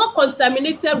 It got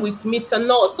contaminated with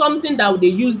methanol, something that they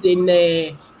use in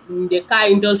the car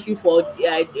industry for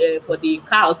the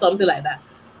car or something like that.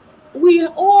 We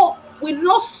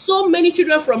lost so many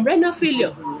children from renal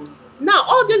failure. Now,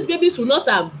 all these babies would not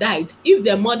have died if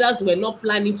their mothers were not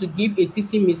planning to give a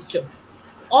teething mixture.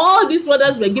 All these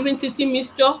mothers were giving teething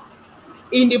mixture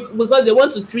because they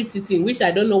want to treat teething, which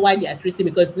I don't know why they are treating,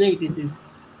 because it is.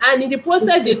 And in the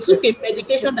process, they took a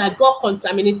medication that got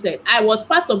contaminated. I was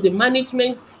part of the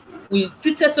management. We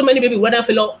treated so many babies with renal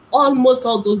failure. Almost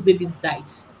all those babies died.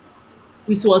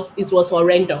 It was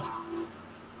horrendous.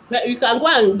 But you can go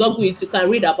and Google it. You can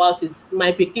read about it.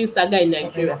 My Pekin saga in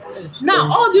Nigeria. Now,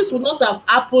 all this would not have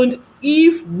happened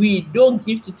if we don't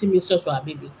give teething mixtures for our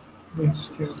babies. That's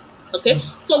true. Okay.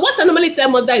 So what I normally tell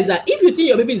mother is that if you think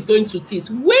your baby is going to teeth,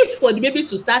 wait for the baby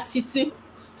to start teething.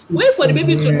 Wait for the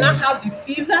baby to not have the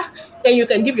fever, then you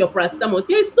can give your paracetamol.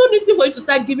 There is no reason for you to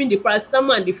start giving the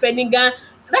paracetamol and the Phenergan.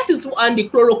 That is and the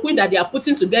chloroquine that they are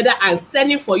putting together and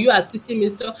sending for you as teething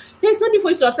mixture. There is no need for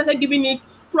you to have started giving it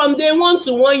from day 1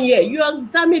 to 1 year. You are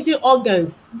damaging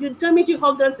organs. You're damaging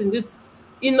organs in these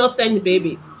innocent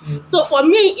babies. So for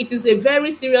me, it is a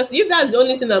very serious. If that's the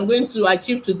only thing I'm going to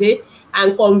achieve today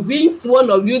and convince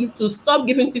one of you to stop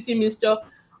giving teething mixture,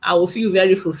 I will feel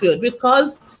very fulfilled,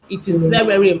 because it is very,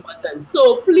 very important.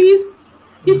 So please,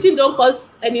 teething don't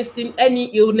cause any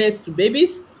illness to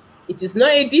babies. It is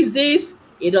not a disease.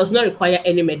 it does not require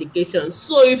any medication.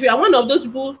 So if you are one of those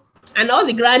people, and all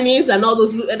the grannies and all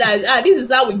those people, this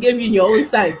is how we gave you in your own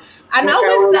time. And I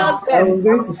always tell them, I was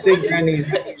going to say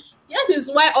grannies. That is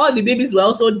why all the babies were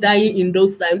also dying in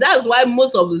those times. That's why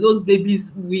most of those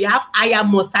babies, we have higher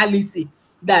mortality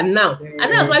than now.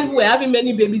 And that's why people were having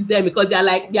many babies there, because they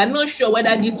are not sure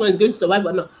whether this one is going to survive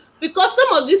or not. Because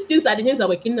some of these things are the things that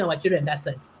were killing our children at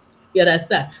that time. You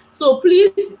understand? So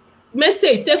please,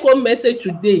 take home message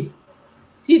today.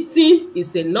 Teething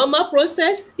is a normal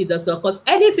process. It does not cause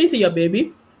anything to your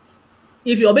baby.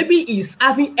 If your baby is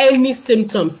having any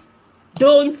symptoms,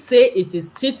 don't say it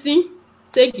is teething.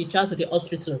 Take the child to the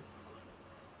hospital.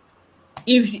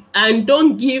 And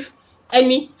don't give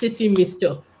any teething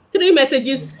mixture. 3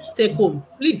 messages take home.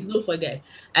 Please don't forget.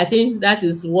 I think that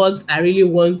is what I really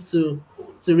want to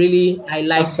really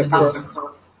highlight today.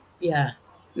 Yeah.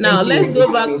 Now let's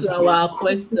go back to our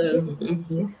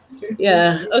question.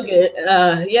 Yeah. Okay.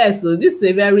 Yeah. So this is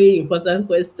a very important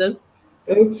question.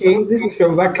 Okay. This is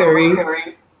from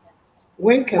Vakari.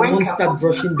 When can one start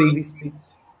brushing baby's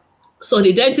teeth? So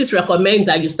the dentist recommends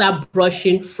that you start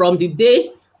brushing from the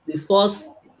day the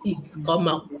first teeth come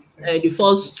out, the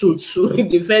first tooth,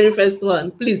 the very first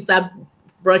one. Please start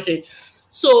brushing.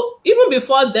 So even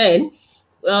before then,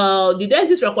 the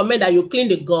dentist recommend that you clean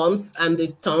the gums and the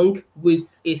tongue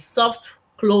with a soft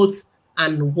cloth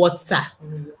and water,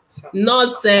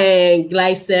 not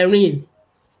glycerin,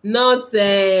 not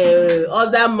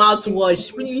other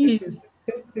mouthwash. Please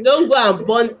don't go and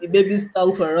burn the baby's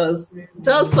tongue for us.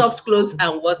 Just soft clothes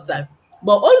and water.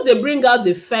 But once they bring out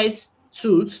the first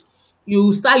tooth,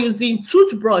 you start using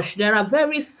toothbrush. There are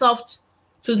very soft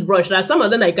toothbrush. There are some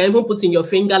of them I can even put in your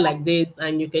finger like this,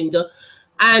 and you can just,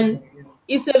 and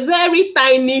it's a very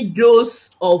tiny dose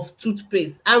of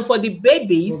toothpaste. And for the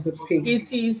babies,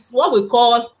 it is what we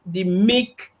call the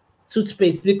milk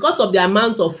toothpaste because of the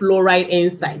amount of fluoride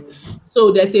inside.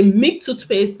 So there's a milk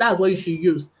toothpaste. That's what you should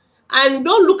use. And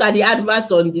don't look at the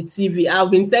adverts on the TV.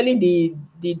 I've been telling the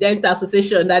Dental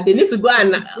Association that they need to go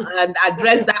and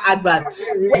address that advert.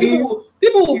 People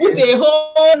will put a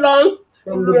whole long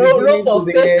rope of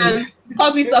paste and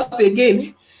cover it up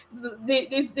again.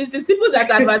 The people that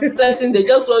are advertising, they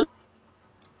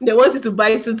want you to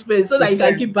buy toothpaste so that you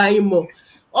can keep buying more.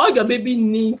 All your baby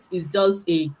needs is just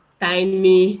a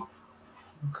tiny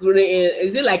grain.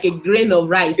 Is it like a grain of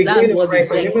rice? That's what they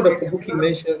say.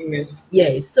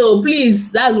 Yes. So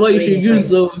please, that's what you should use.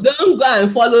 So don't go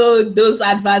and follow those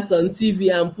adverts on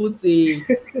TV and put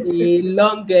a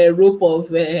long rope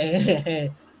of.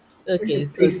 Okay.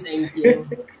 So thank you.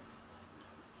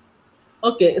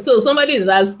 Okay. So somebody is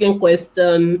asking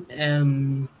question.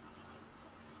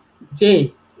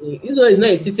 Jane. It's not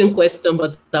a teaching question,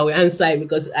 but I will answer it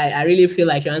because I really feel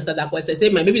like you answered that question. Say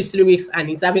my baby is 3 weeks and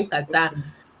he's having catarrh.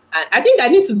 I think I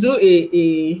need to do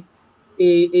a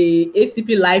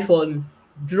ATP live on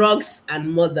drugs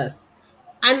and mothers.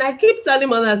 And I keep telling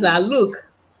mothers that, look,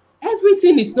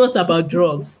 everything is not about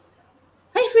drugs.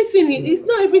 It's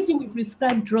not everything we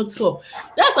prescribe drugs for.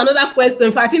 That's another question.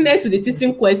 In fact, next to the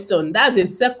teaching question, that's the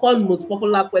second most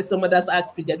popular question mothers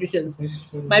ask pediatricians.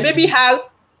 My baby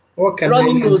has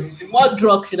running nose. What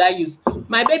drug should I use?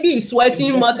 My baby is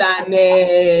sweating more than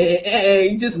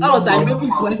it is out, and baby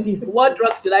is sweating. What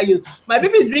drug should I use? My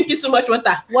baby is drinking too much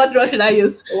water. What drug should I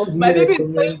use? My baby is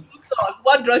going to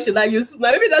what drug should I use?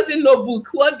 My baby doesn't know book.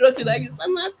 What drug should I use?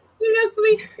 I'm not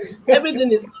seriously.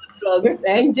 Everything is drugs.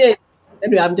 And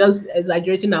anyway, I'm just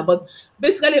exaggerating now, but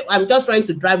basically, I'm just trying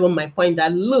to drive on my point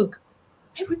that look,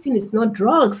 everything is not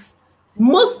drugs.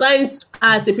 Most times,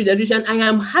 as a pediatrician, I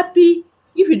am happy.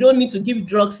 If you don't need to give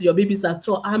drugs to your babies at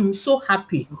all, I'm so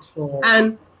happy.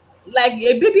 And like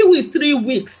a baby who is 3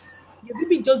 weeks, your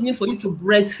baby just need for you to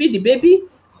breastfeed the baby,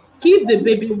 keep the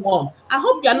baby warm. I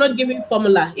hope you are not giving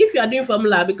formula. If you are doing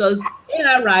formula, because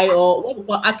ARI or what we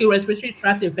call acute respiratory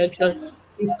tract infection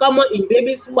is common in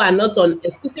babies who are not on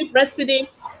exclusive breastfeeding,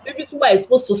 babies who are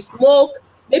exposed to smoke,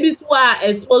 babies who are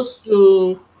exposed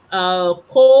to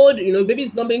cold, baby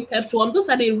is not being kept warm. Those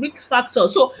are the risk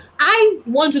factors. So I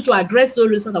want you to address those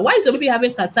risk factors. Why is your baby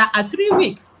having catarrh at 3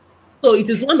 weeks? So it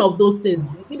is one of those things.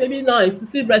 Maybe not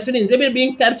exclusive breastfeeding, baby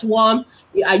being kept warm.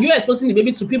 Are you exposing the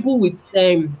baby to people with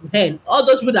all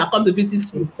those people that come to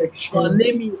visit you? Or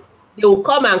maybe they will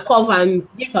come and cough and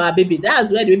give our baby.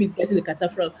 That's where the baby is getting the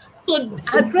catarrh from. So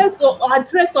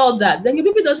address all that. Then your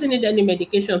baby doesn't need any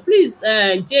medication. Please,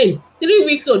 Jane, 3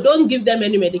 weeks old, don't give them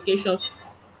any medication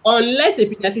unless a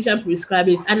pediatrician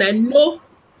prescribes it. And I know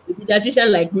a pediatrician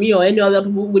like me or any other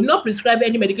people will not prescribe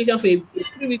any medication for a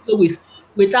 3 weeks old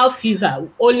without fever,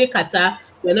 only catarrh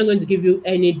We're not going to give you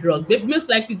any drug. Most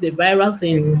likely it's a viral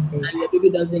thing, Mhm. and your baby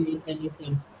doesn't need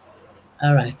anything.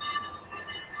 All right.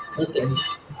 Okay.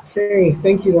 Okay,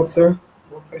 thank you, doctor.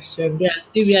 More questions? Yeah,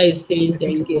 Sylvia is I saying think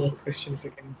thank I've lost you. the questions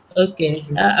again. Okay.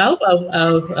 I hope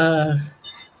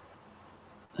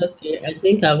okay, I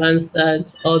think I've answered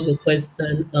all the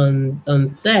questions on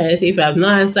set. If I've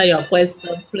not answered your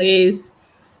question, please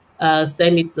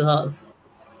send it to us.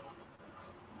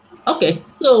 Okay,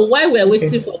 so while we're Okay,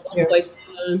 waiting for more yeah.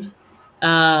 question,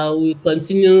 we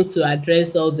continue to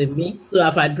address all the myths. So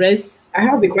I've addressed. I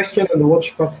have a question on the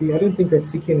watch party. I don't think I've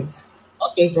taken it.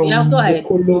 Okay, yeah, go From ahead.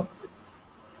 Bokolo.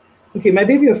 Okay, my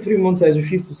baby of 3 months has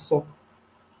refused to suck,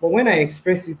 but when I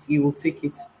express it, he will take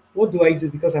it. What do I do?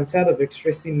 Because I'm tired of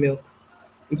expressing milk.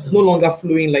 It's no longer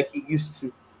flowing like it used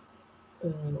to.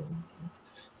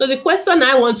 So the question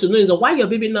I want to know is why your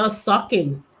baby not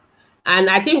sucking? And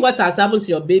I think what has happened to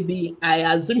your baby, I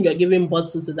assume you're giving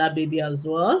birth to that baby as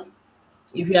well.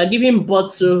 If you are giving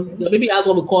birth to, your baby has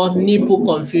what we call nipple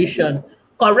confusion.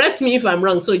 Correct me if I'm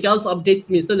wrong, so just update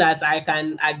me so that I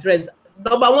can address.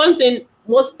 Number one thing,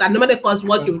 most that no matter cause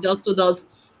what you've just told us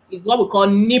is what we call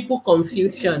nipple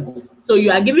confusion. So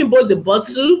you are giving both the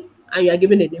bottle and you are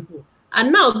giving the nipple.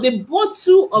 And now the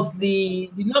bottle of the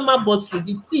normal bottle,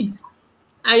 the teeth,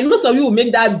 and most of you will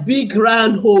make that big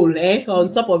round hole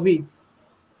on top of it.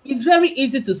 It's very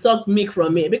easy to suck milk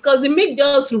from it because the milk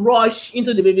just rush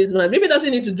into the baby's mouth. Baby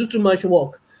doesn't need to do too much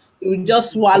work. It will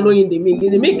just swallow in the milk.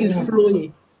 The milk is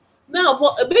flowing. Now,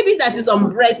 for a baby that is on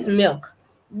breast milk,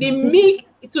 the milk,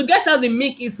 to get out the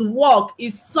milk is work,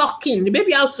 is sucking. The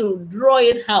baby has to draw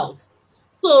it out.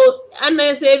 So, and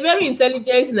as a very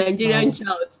intelligent Nigerian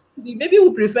child, the baby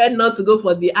would prefer not to go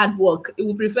for the hard work. It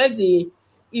would prefer the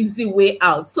easy way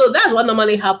out. So that's what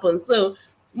normally happens. So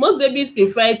most babies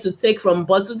prefer to take from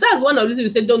bottle. That's one of the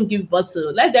reasons we say don't give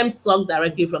bottle. Let them suck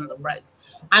directly from the breast.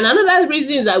 And another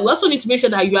reason is that we also need to make sure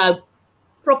that you are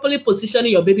properly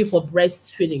positioning your baby for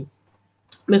breastfeeding.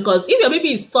 Because if your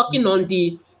baby is sucking on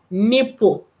the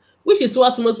nipple, which is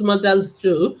what most mothers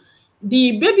do,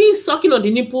 the baby sucking on the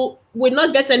nipple will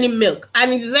not get any milk,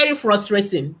 and it's very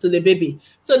frustrating to the baby.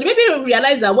 So the baby will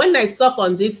realize that when I suck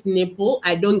on this nipple,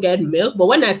 I don't get milk, but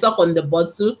when I suck on the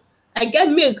bottle, I get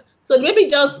milk. So the baby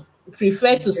just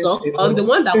prefer to suck on the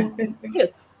one that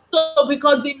milk. So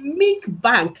because the milk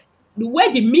bank, the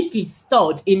way the milk is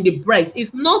stored in the breast,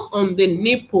 is not on the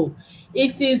nipple.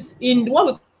 It is in what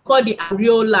we call the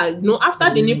areola. You know, after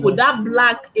the nipple, that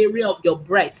black area of your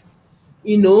breast,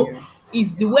 you know,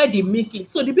 is the way the milk is.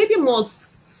 So the baby must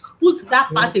put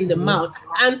that part in the mouth.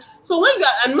 And so when you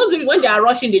are, and most people when they are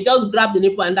rushing, they just grab the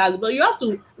nipple and that's, but you have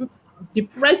to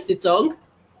depress the tongue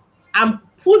and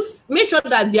make sure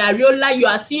that the areola, you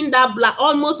are seeing that black,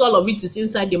 almost all of it is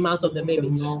inside the mouth of the baby.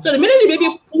 So the minute the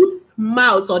baby puts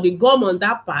mouth or the gum on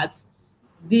that part,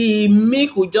 the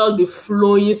milk will just be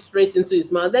flowing straight into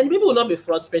his mouth. Then people will not be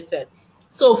frustrated.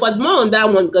 So for more on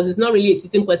that one, because it's not really a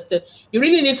teaching question, you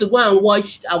really need to go and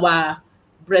watch our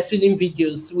breastfeeding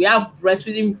videos. We have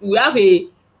breastfeeding, we have a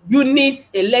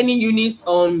learning unit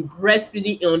on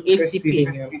breastfeeding on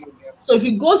ATP. So if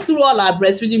you go through all our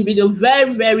breastfeeding video,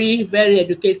 very, very, very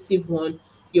educative one,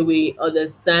 you will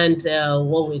understand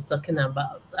what we're talking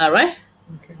about. All right?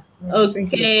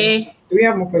 Okay. Do we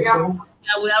have more questions?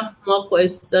 Yeah, we have more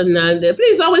questions. And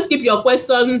please always keep your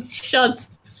questions short.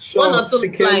 One or two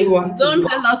lines. Don't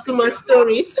tell us too much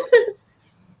stories.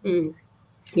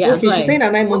 Yeah. Okay, she's saying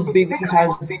that 9 months baby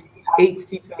has 8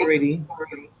 teeth already.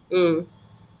 And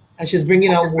she's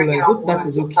bringing out molars. Hope that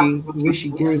is okay. The way she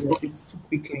grows it too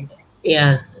quickly.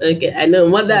 Yeah, okay. I know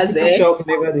mothers.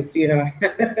 Whenever they see her.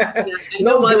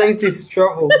 No mothers, it's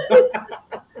trouble.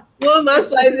 No man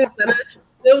slices it.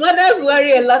 The mothers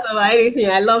worry a lot about anything.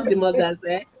 I love the mothers.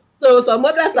 So some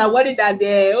mothers are worried that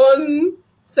their own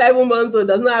 7-month-old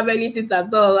does not have any teeth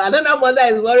at all. Another mother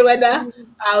is worried whether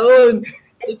her own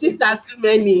teeth are too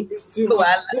many. It's too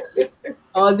much.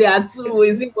 Or they are too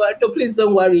easy. No, please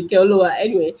don't worry, Keoloa.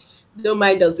 Anyway, don't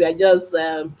mind us. We are just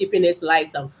keeping it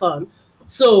light and fun.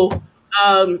 So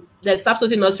there's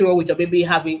absolutely nothing wrong with your baby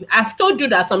having. I've told you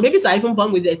that some babies are even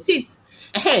born with their teeth.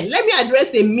 Let me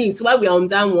address a myth while we're on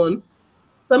that one.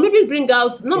 Some babies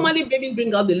normally babies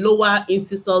bring out the lower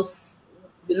incisors,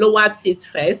 the lower teeth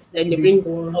first, then they bring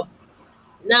up.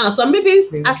 Now, some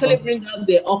babies actually bring out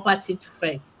the upper teeth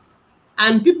first.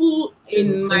 And people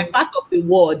in my part of the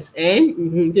world,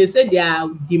 they say they are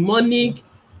demonic,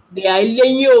 they are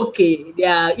okay, they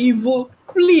are evil.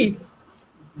 Please.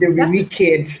 They'll be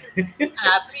wicked.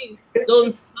 Please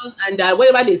don't and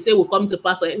whatever they say will come to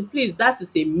pass. And please, that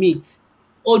is a myth.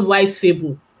 Old wives'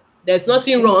 fable. There's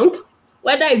nothing wrong.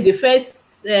 Whether it's the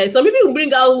first some people will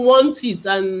bring out one teeth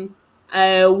and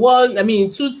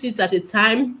two teeth at a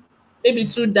time, maybe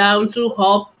two down, two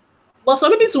up. But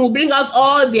some people will bring out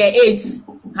all their 8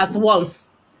 at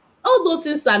once. All those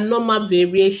things are normal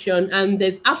variation, and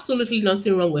there's absolutely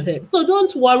nothing wrong with it. So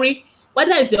don't worry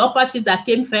whether it's the upper teeth that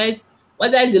came first,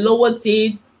 whether it's the lower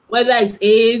teeth, whether it's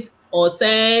 8 or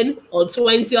 10 or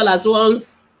 20 all at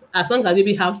once. As long as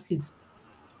baby have teeth,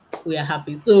 we are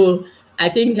happy. So I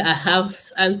think I have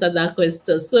answered that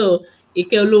question. So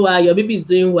Ikeoluwa, your baby is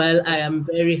doing well. I am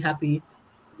very happy.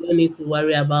 You don't need to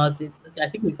worry about it. Okay, I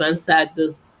think we've answered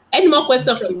those. Any more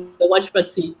questions from the watch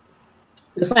party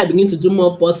before I begin to do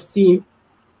more busting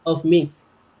of myths?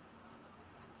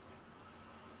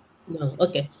 No.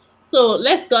 Okay. So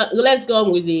let's go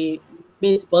on with the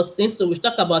myth busting. So we've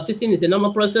talked about teething is a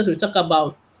normal process. We talk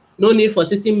about no need for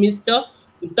teething mixture.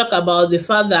 We talk about the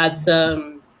fact that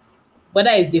whether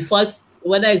it's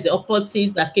the upper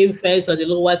teeth that came first or the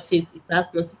lower teeth, it has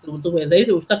nothing to do with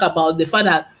it. We've talked about the fact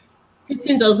that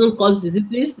teething doesn't cause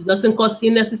diseases, it doesn't cause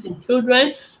illnesses in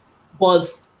children, but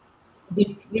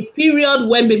the period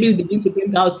when babies begin to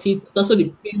bring out teeth is also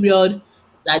the period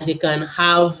that they can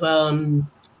have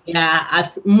they are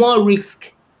at more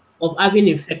risk of having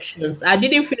infections. I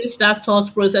didn't finish that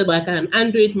thought process, but I can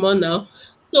undo it more now.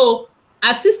 So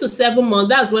at 6 to 7 months,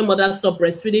 that's when mothers stop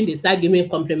breastfeeding, they start giving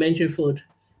complementary food.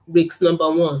 Risk number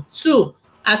 1. 2,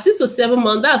 at 6 to 7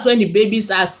 months, that's when the babies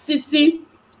are sitting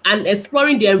and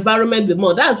exploring the environment the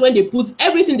more. That's when they put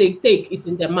everything they take is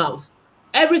in their mouth.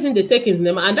 Everything they take is in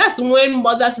their mouth. And that's when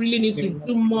mothers really need to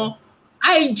do more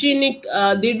hygienic.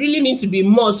 They really need to be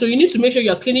more. So you need to make sure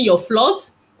you're cleaning your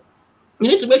floors. You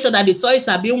need to make sure that the toys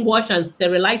are being washed and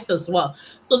sterilized as well.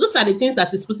 So those are the things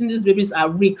that is putting these babies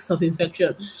at risk of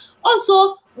infection.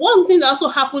 Also, one thing that also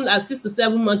happened at 6 to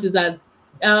 7 months is that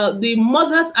the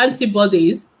mother's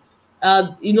antibodies,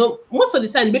 most of the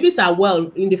time, the babies are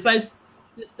well in the first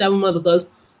 6 to 7 months because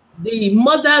the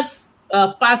mothers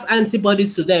pass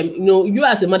antibodies to them. You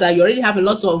as a mother, you already have a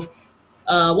lot of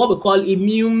what we call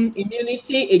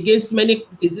immunity against many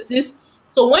diseases.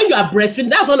 So when you are breastfeeding,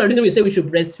 that's one of the reasons we say we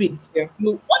should breastfeed. Yeah.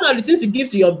 One of the things you give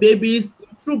to your babies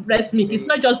through breast milk is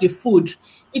not just the food.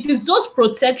 It is those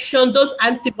protection, those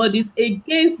antibodies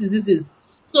against diseases.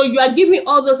 So you are giving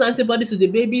all those antibodies to the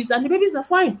babies, and the babies are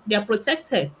fine. They are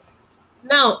protected.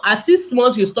 Now, at 6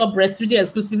 months, you stop breastfeeding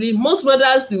exclusively. Most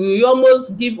mothers will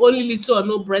almost give only little or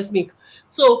no breast milk.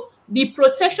 So the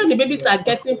protection the babies are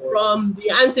getting from the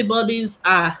antibodies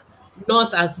are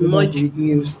not as much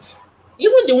used.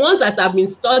 Even the ones that have been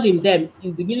stored in them in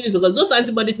the beginning, because those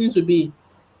antibodies need to be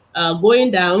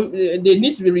going down, they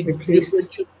need to be replaced.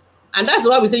 And that's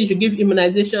why we say you should give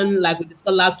immunization, like we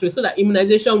discussed last week, so that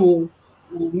immunization will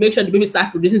make sure the baby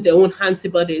start producing their own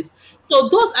antibodies. So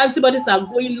those antibodies are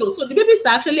going low. So the babies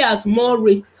actually has more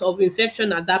risks of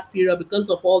infection at that period because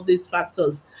of all these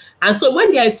factors. And so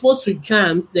when they are exposed to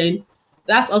germs, then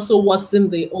that's also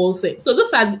worsens the whole thing. So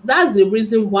that's the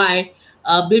reason why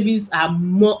babies are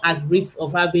more at risk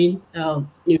of having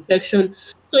infection.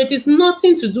 So it is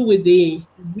nothing to do with the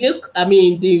milk,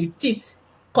 the teeth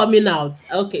coming out.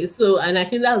 Okay, so, and I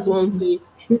think that's one thing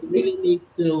you really need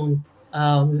to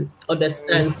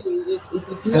understand. So it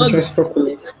is not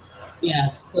properly.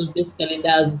 Yeah, so basically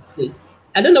that's it.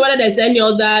 I don't know whether there's any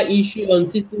other issue on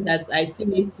teething that I still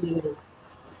need to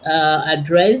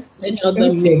address. Any other?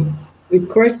 Okay. The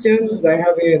questions I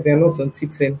have here, they're not on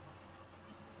teething.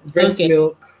 Breast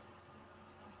milk.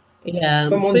 Yeah.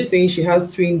 Someone's saying she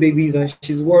has twin babies and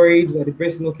she's worried that the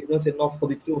breast milk is not enough for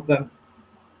the two of them.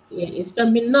 Yeah, it's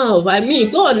not enough.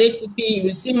 Go on ATP, you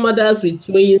will see mothers with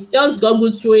twins. Just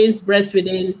Google twins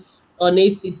breastfeeding on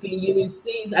ACP. You will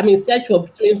see, search for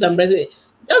twins and breastfeeding.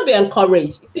 Don't be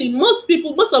encouraged. See, most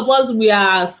of us, we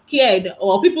are scared,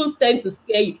 or people tend to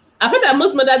scare you. I feel that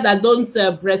most mothers that don't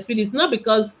breastfeed, it's not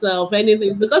because of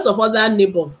anything, it's because of other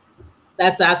neighbors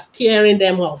that are scaring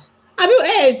them off.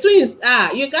 Hey, twins,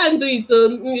 you can't do it,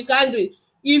 you can't do it.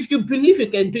 If you believe you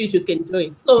can do it, you can do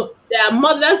it. So there are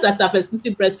mothers that have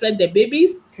exclusively breastfed their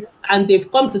babies, and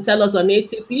they've come to tell us on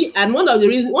ATP. And one of the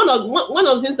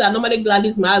things that normally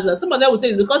gladdens my husband, some of them will say,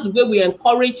 is because the way we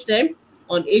encourage them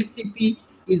on ATP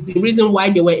is the reason why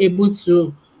they were able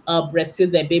to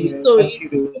breastfeed their babies. Yeah, so you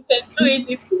can do it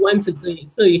if you want to do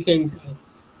it. So you can do it.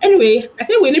 Anyway, I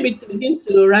think we need to begin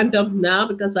to round up now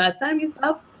because our time is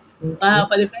up.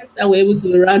 For the first time, we're able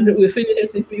to we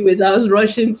finish ATP without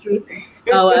rushing through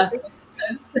our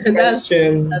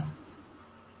questions.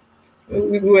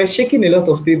 We were shaking a lot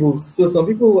of tables, so some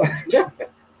people were.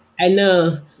 I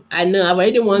know. I've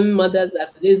already warned mothers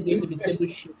that today is going to be table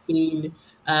shaking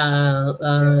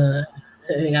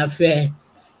affair.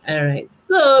 All right.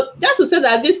 So just to say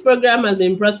that this program has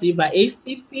been brought to you by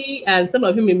ACP, and some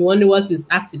of you may be wondering what is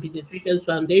Ask the Pediatricians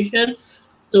Foundation.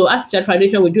 So Ask the Child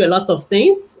Foundation, we do a lot of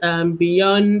things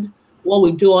beyond what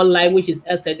we do online, which is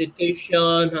health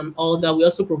education and all that. We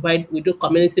also we do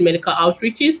community medical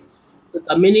outreaches to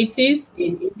communities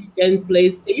in indigent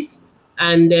places.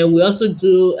 And then we also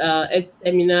do health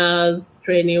seminars,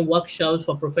 training, workshops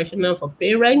for professionals, for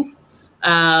parents.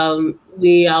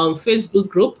 We are on Facebook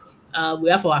group. We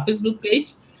have our Facebook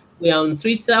page. We're on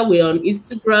Twitter. We're on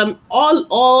Instagram.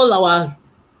 All our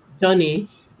journey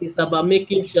is about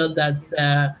making sure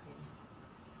that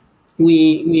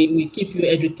we keep you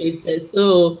educated.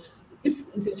 So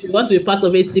if you want to be part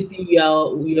of ATP,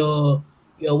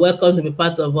 you're welcome to be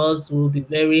part of us. We'll be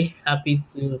very happy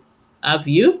to have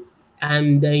you.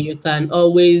 And you can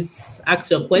always ask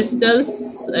your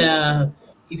questions.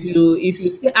 If you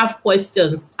still have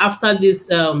questions after this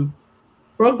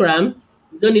program,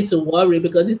 you don't need to worry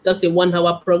because this is just a 1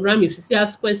 hour program. If you still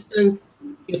have questions,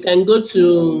 you can go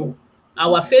to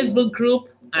our Facebook group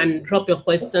and drop your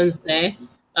questions there.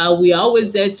 We are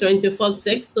always there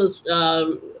 24/6. So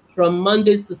from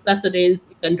Mondays to Saturdays,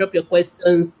 you can drop your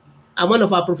questions, and one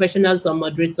of our professionals or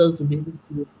moderators will be able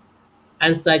to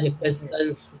answer the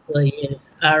questions for you.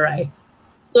 All right.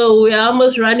 So we are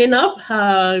almost running up.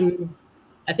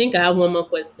 I think I have one more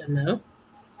question now.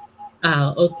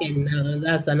 Okay, now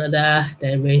that's another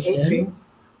dimension.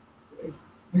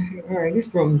 Okay. All right, this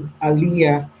is from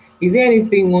Aliyah. Is there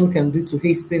anything one can do to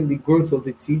hasten the growth of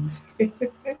the teeth?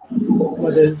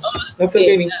 Mothers.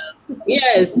 Okay.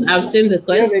 Yes, I've seen the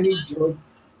question.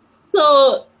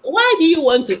 So why do you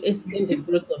want to hasten the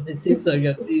growth of the teeth of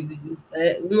your baby?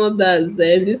 Mothers,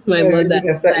 this is my mother.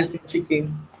 I start eating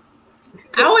chicken.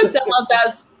 I always tell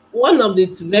mothers, one of the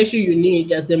virtues you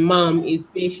need as a mom is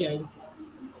patience.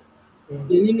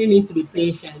 You really need to be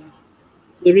patient.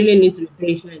 You really need to be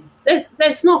patient.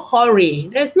 There's no hurry.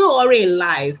 There's no hurry in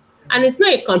life. And it's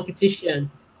not a competition.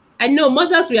 I know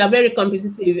mothers, we are very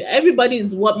competitive. Everybody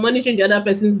is monitoring the other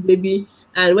person's baby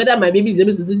and whether my baby is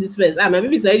able to do this first. My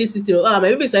baby is already sitting. My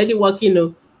baby is already working.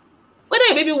 Whether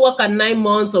your baby work at 9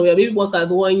 months or your baby work at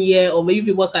 1 year or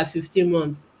maybe work at 15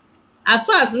 months. As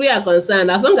far as we are concerned,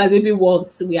 as long as baby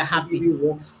works, we are happy.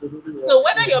 So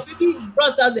whether your baby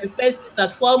brought out the first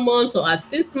at 4 months or at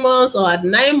 6 months or at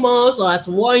 9 months or at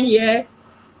 1 year,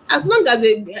 as long as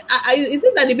is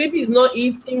it that the baby is not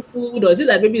eating food or is it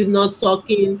that the baby is not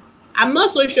talking? I'm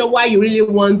not so sure why you really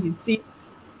want the teeth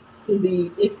to be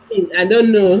this thing. I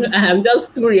don't know. I'm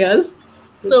just curious.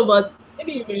 So, but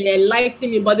maybe you will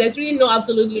enlighten me. But there's really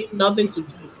absolutely nothing to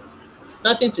do.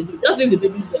 Nothing to do. Just leave the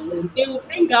babies alone. They will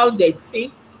bring out their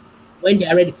teeth when they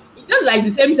are ready. It's just like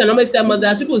the same thing I normally tell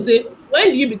mothers. People say, when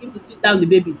do you begin to sit down the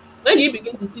baby? When do you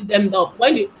begin to sit them up?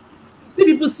 When do you see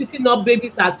people sitting up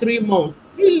babies at 3 months?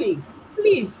 Really?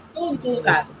 Please don't do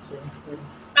that.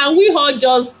 And we all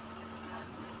just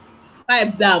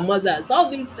pipe down mothers. All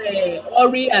this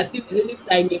hurry as if it's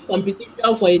like a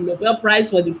competition for a Nobel Prize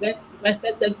for the first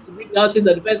person to bring out it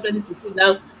or the first person to sit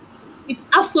down. It's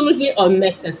absolutely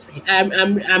unnecessary.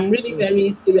 I'm really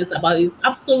very serious about it. It's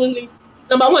absolutely,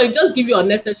 number one, it just gives you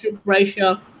unnecessary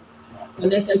pressure,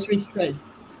 unnecessary stress.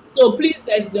 So please,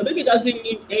 your baby doesn't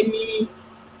need anything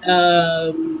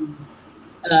to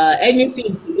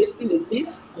hasten the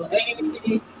teeth or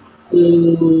anything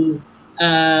to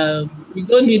you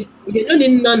don't need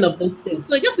none of those things.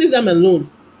 So just leave them alone.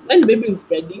 When the baby is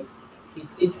ready, the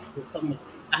teeth will come out.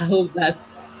 I hope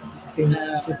that's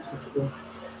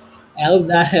I hope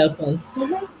that helps us. All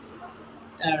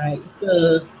right.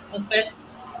 So,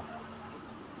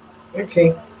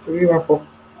 okay. So we wrap up.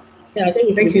 Yeah,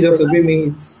 thank you, Dr.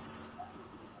 Bimi.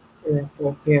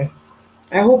 Yeah.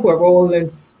 I hope we've all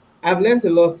learned. I've learned a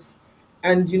lot.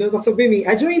 And, Dr. Bimi,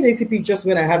 I joined ACP just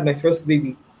when I had my first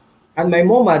baby. And my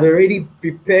mom had already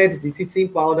prepared the teething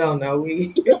powder on her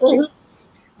way. But,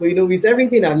 with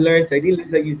everything I learned, I didn't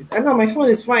let her use it. And now my phone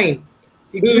is fine.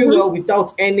 It grew well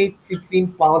without any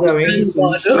teething powder or any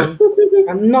solution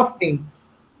and nothing.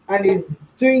 And it's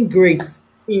doing great.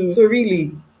 So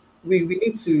really, we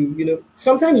need to,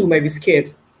 sometimes we might be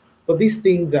scared, but these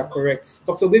things are correct.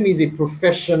 Dr. Bimi is a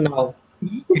professional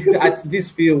at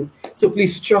this field. So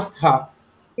please trust her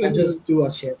and just do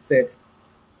as she has said.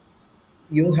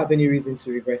 You won't have any reason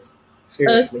to regret.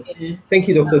 Seriously. Okay. Thank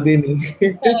you, Dr. Bimi.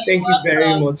 Thank you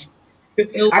very much.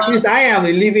 At least I am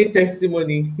a living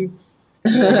testimony.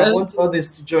 I want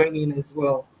others to join in as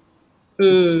well.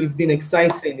 It's been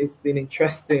exciting. It's been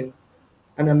interesting.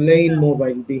 And I'm learning more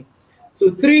by the day. So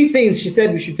 3 things she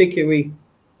said we should take away.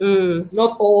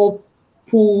 Not all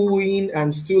pooing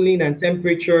and stooling and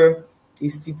temperature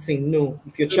is teething. No,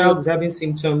 if your child is having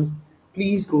symptoms,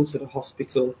 please go to the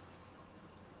hospital.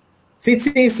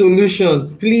 Teething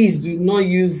solution, please do not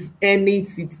use any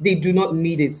teeth. They do not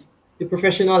need it. The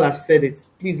professional has said it.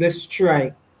 Please, let's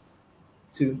try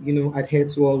to, adhere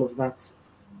to all of that.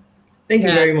 Thank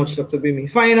you very much, Dr. Bimi.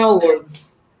 Final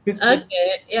words.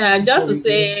 Okay, yeah, just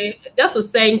to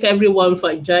thank everyone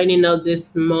for joining us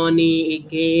this morning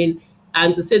again,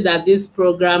 and to say that this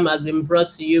program has been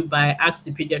brought to you by Ask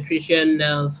the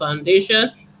Pediatrician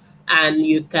Foundation, and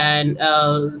you can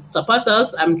support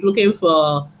us. I'm looking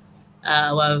for,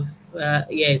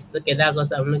 yes, okay, that's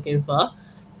what I'm looking for.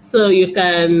 So you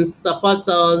can support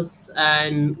us,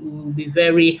 and we'll be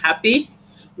very happy.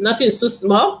 Nothing's too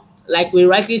small, like we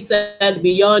rightly said,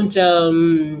 beyond.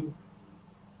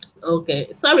 Okay,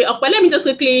 sorry, but let me just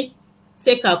quickly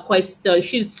take a question.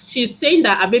 She's saying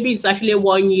that her baby is actually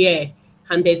 1 year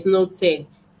and there's no teeth.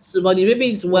 So, but the baby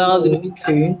is well.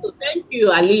 Okay. So thank you,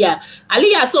 Aliyah.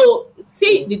 Aliyah, so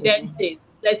see the dentist.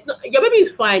 Your baby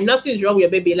is fine. Nothing is wrong with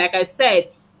your baby. Like I said,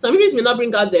 some babies may not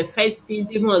bring out their first teeth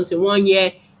even until 1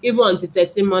 year, even until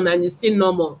 13 months, and it's still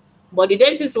normal. But the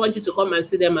dentist want you to come and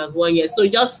see them as 1 year. So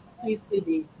just please see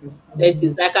the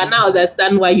dentist. I can now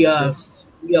understand why you're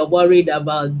worried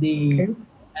about the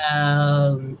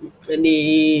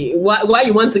why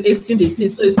you want to hasten the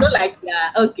teeth. So it's not like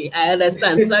okay, I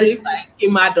understand. Sorry if I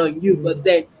came out on you,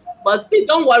 but still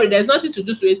don't worry, there's nothing to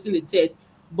do to hasten the teeth.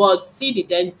 But see the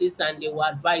dentist and they will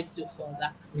advise you for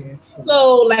that. Yes.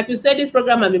 So, like we said, this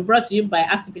program has been brought to you by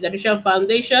Ask the Pediatrician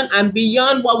Foundation, and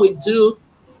beyond what we do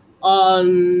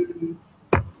on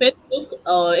Facebook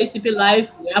or ACP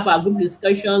Live, we have our group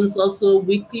discussions also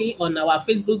weekly on our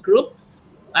Facebook group.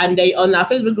 And on our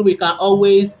Facebook group, you can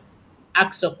always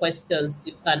ask your questions.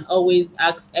 You can always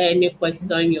ask any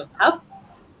question you have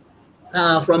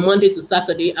from Monday to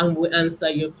Saturday, and we'll answer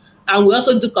you. And we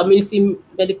also do community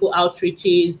medical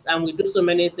outreaches, and we do so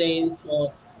many things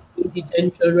for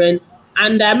indigent children.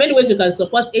 And there are many ways you can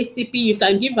support ACP. You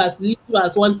can give as little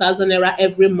as 1,000 naira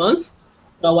every month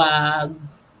to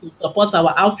support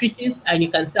our outreaches, and you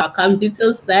can see our account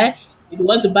details there. If you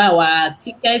want to buy our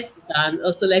tickets, you can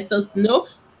also let us know.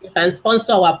 You can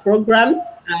sponsor our programs.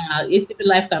 ACP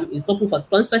Live is open for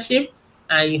sponsorship,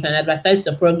 and you can advertise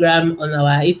the program on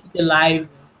our ACP Live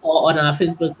or on our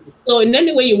Facebook group. So in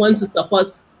any way you want to support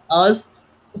us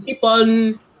to keep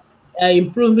on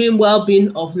improving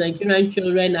well-being of Nigerian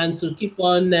children, and to keep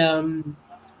on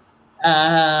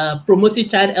promoting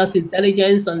child health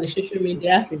intelligence on the social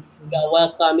media, you're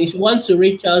welcome. If you want to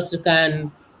reach us, you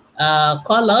can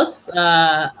call us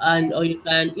or you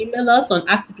can email us on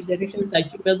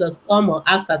askthepediatricians@gmail.com or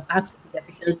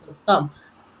ask@askthepediatricians.com.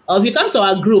 Or if you come to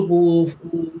our group, we'll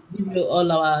give you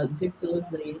all our details.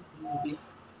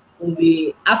 We'll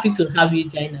be happy to have you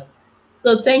join us.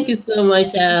 So thank you so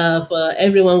much for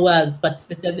everyone who has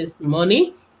participated this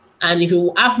morning. And if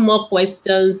you have more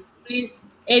questions, please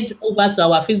head over to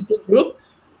our Facebook group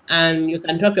and you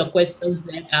can drop your questions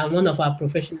there, and one of our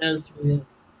professionals will,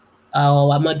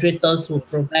 our moderators will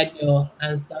provide your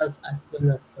answers as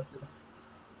soon as possible.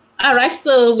 All right,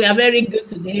 so we are very good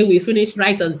today. We finished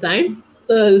right on time.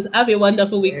 So have a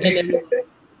wonderful weekend, everyone.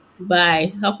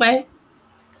 Bye. Okay.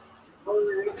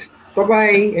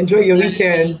 Bye-bye. Enjoy your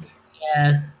weekend.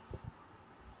 Yeah.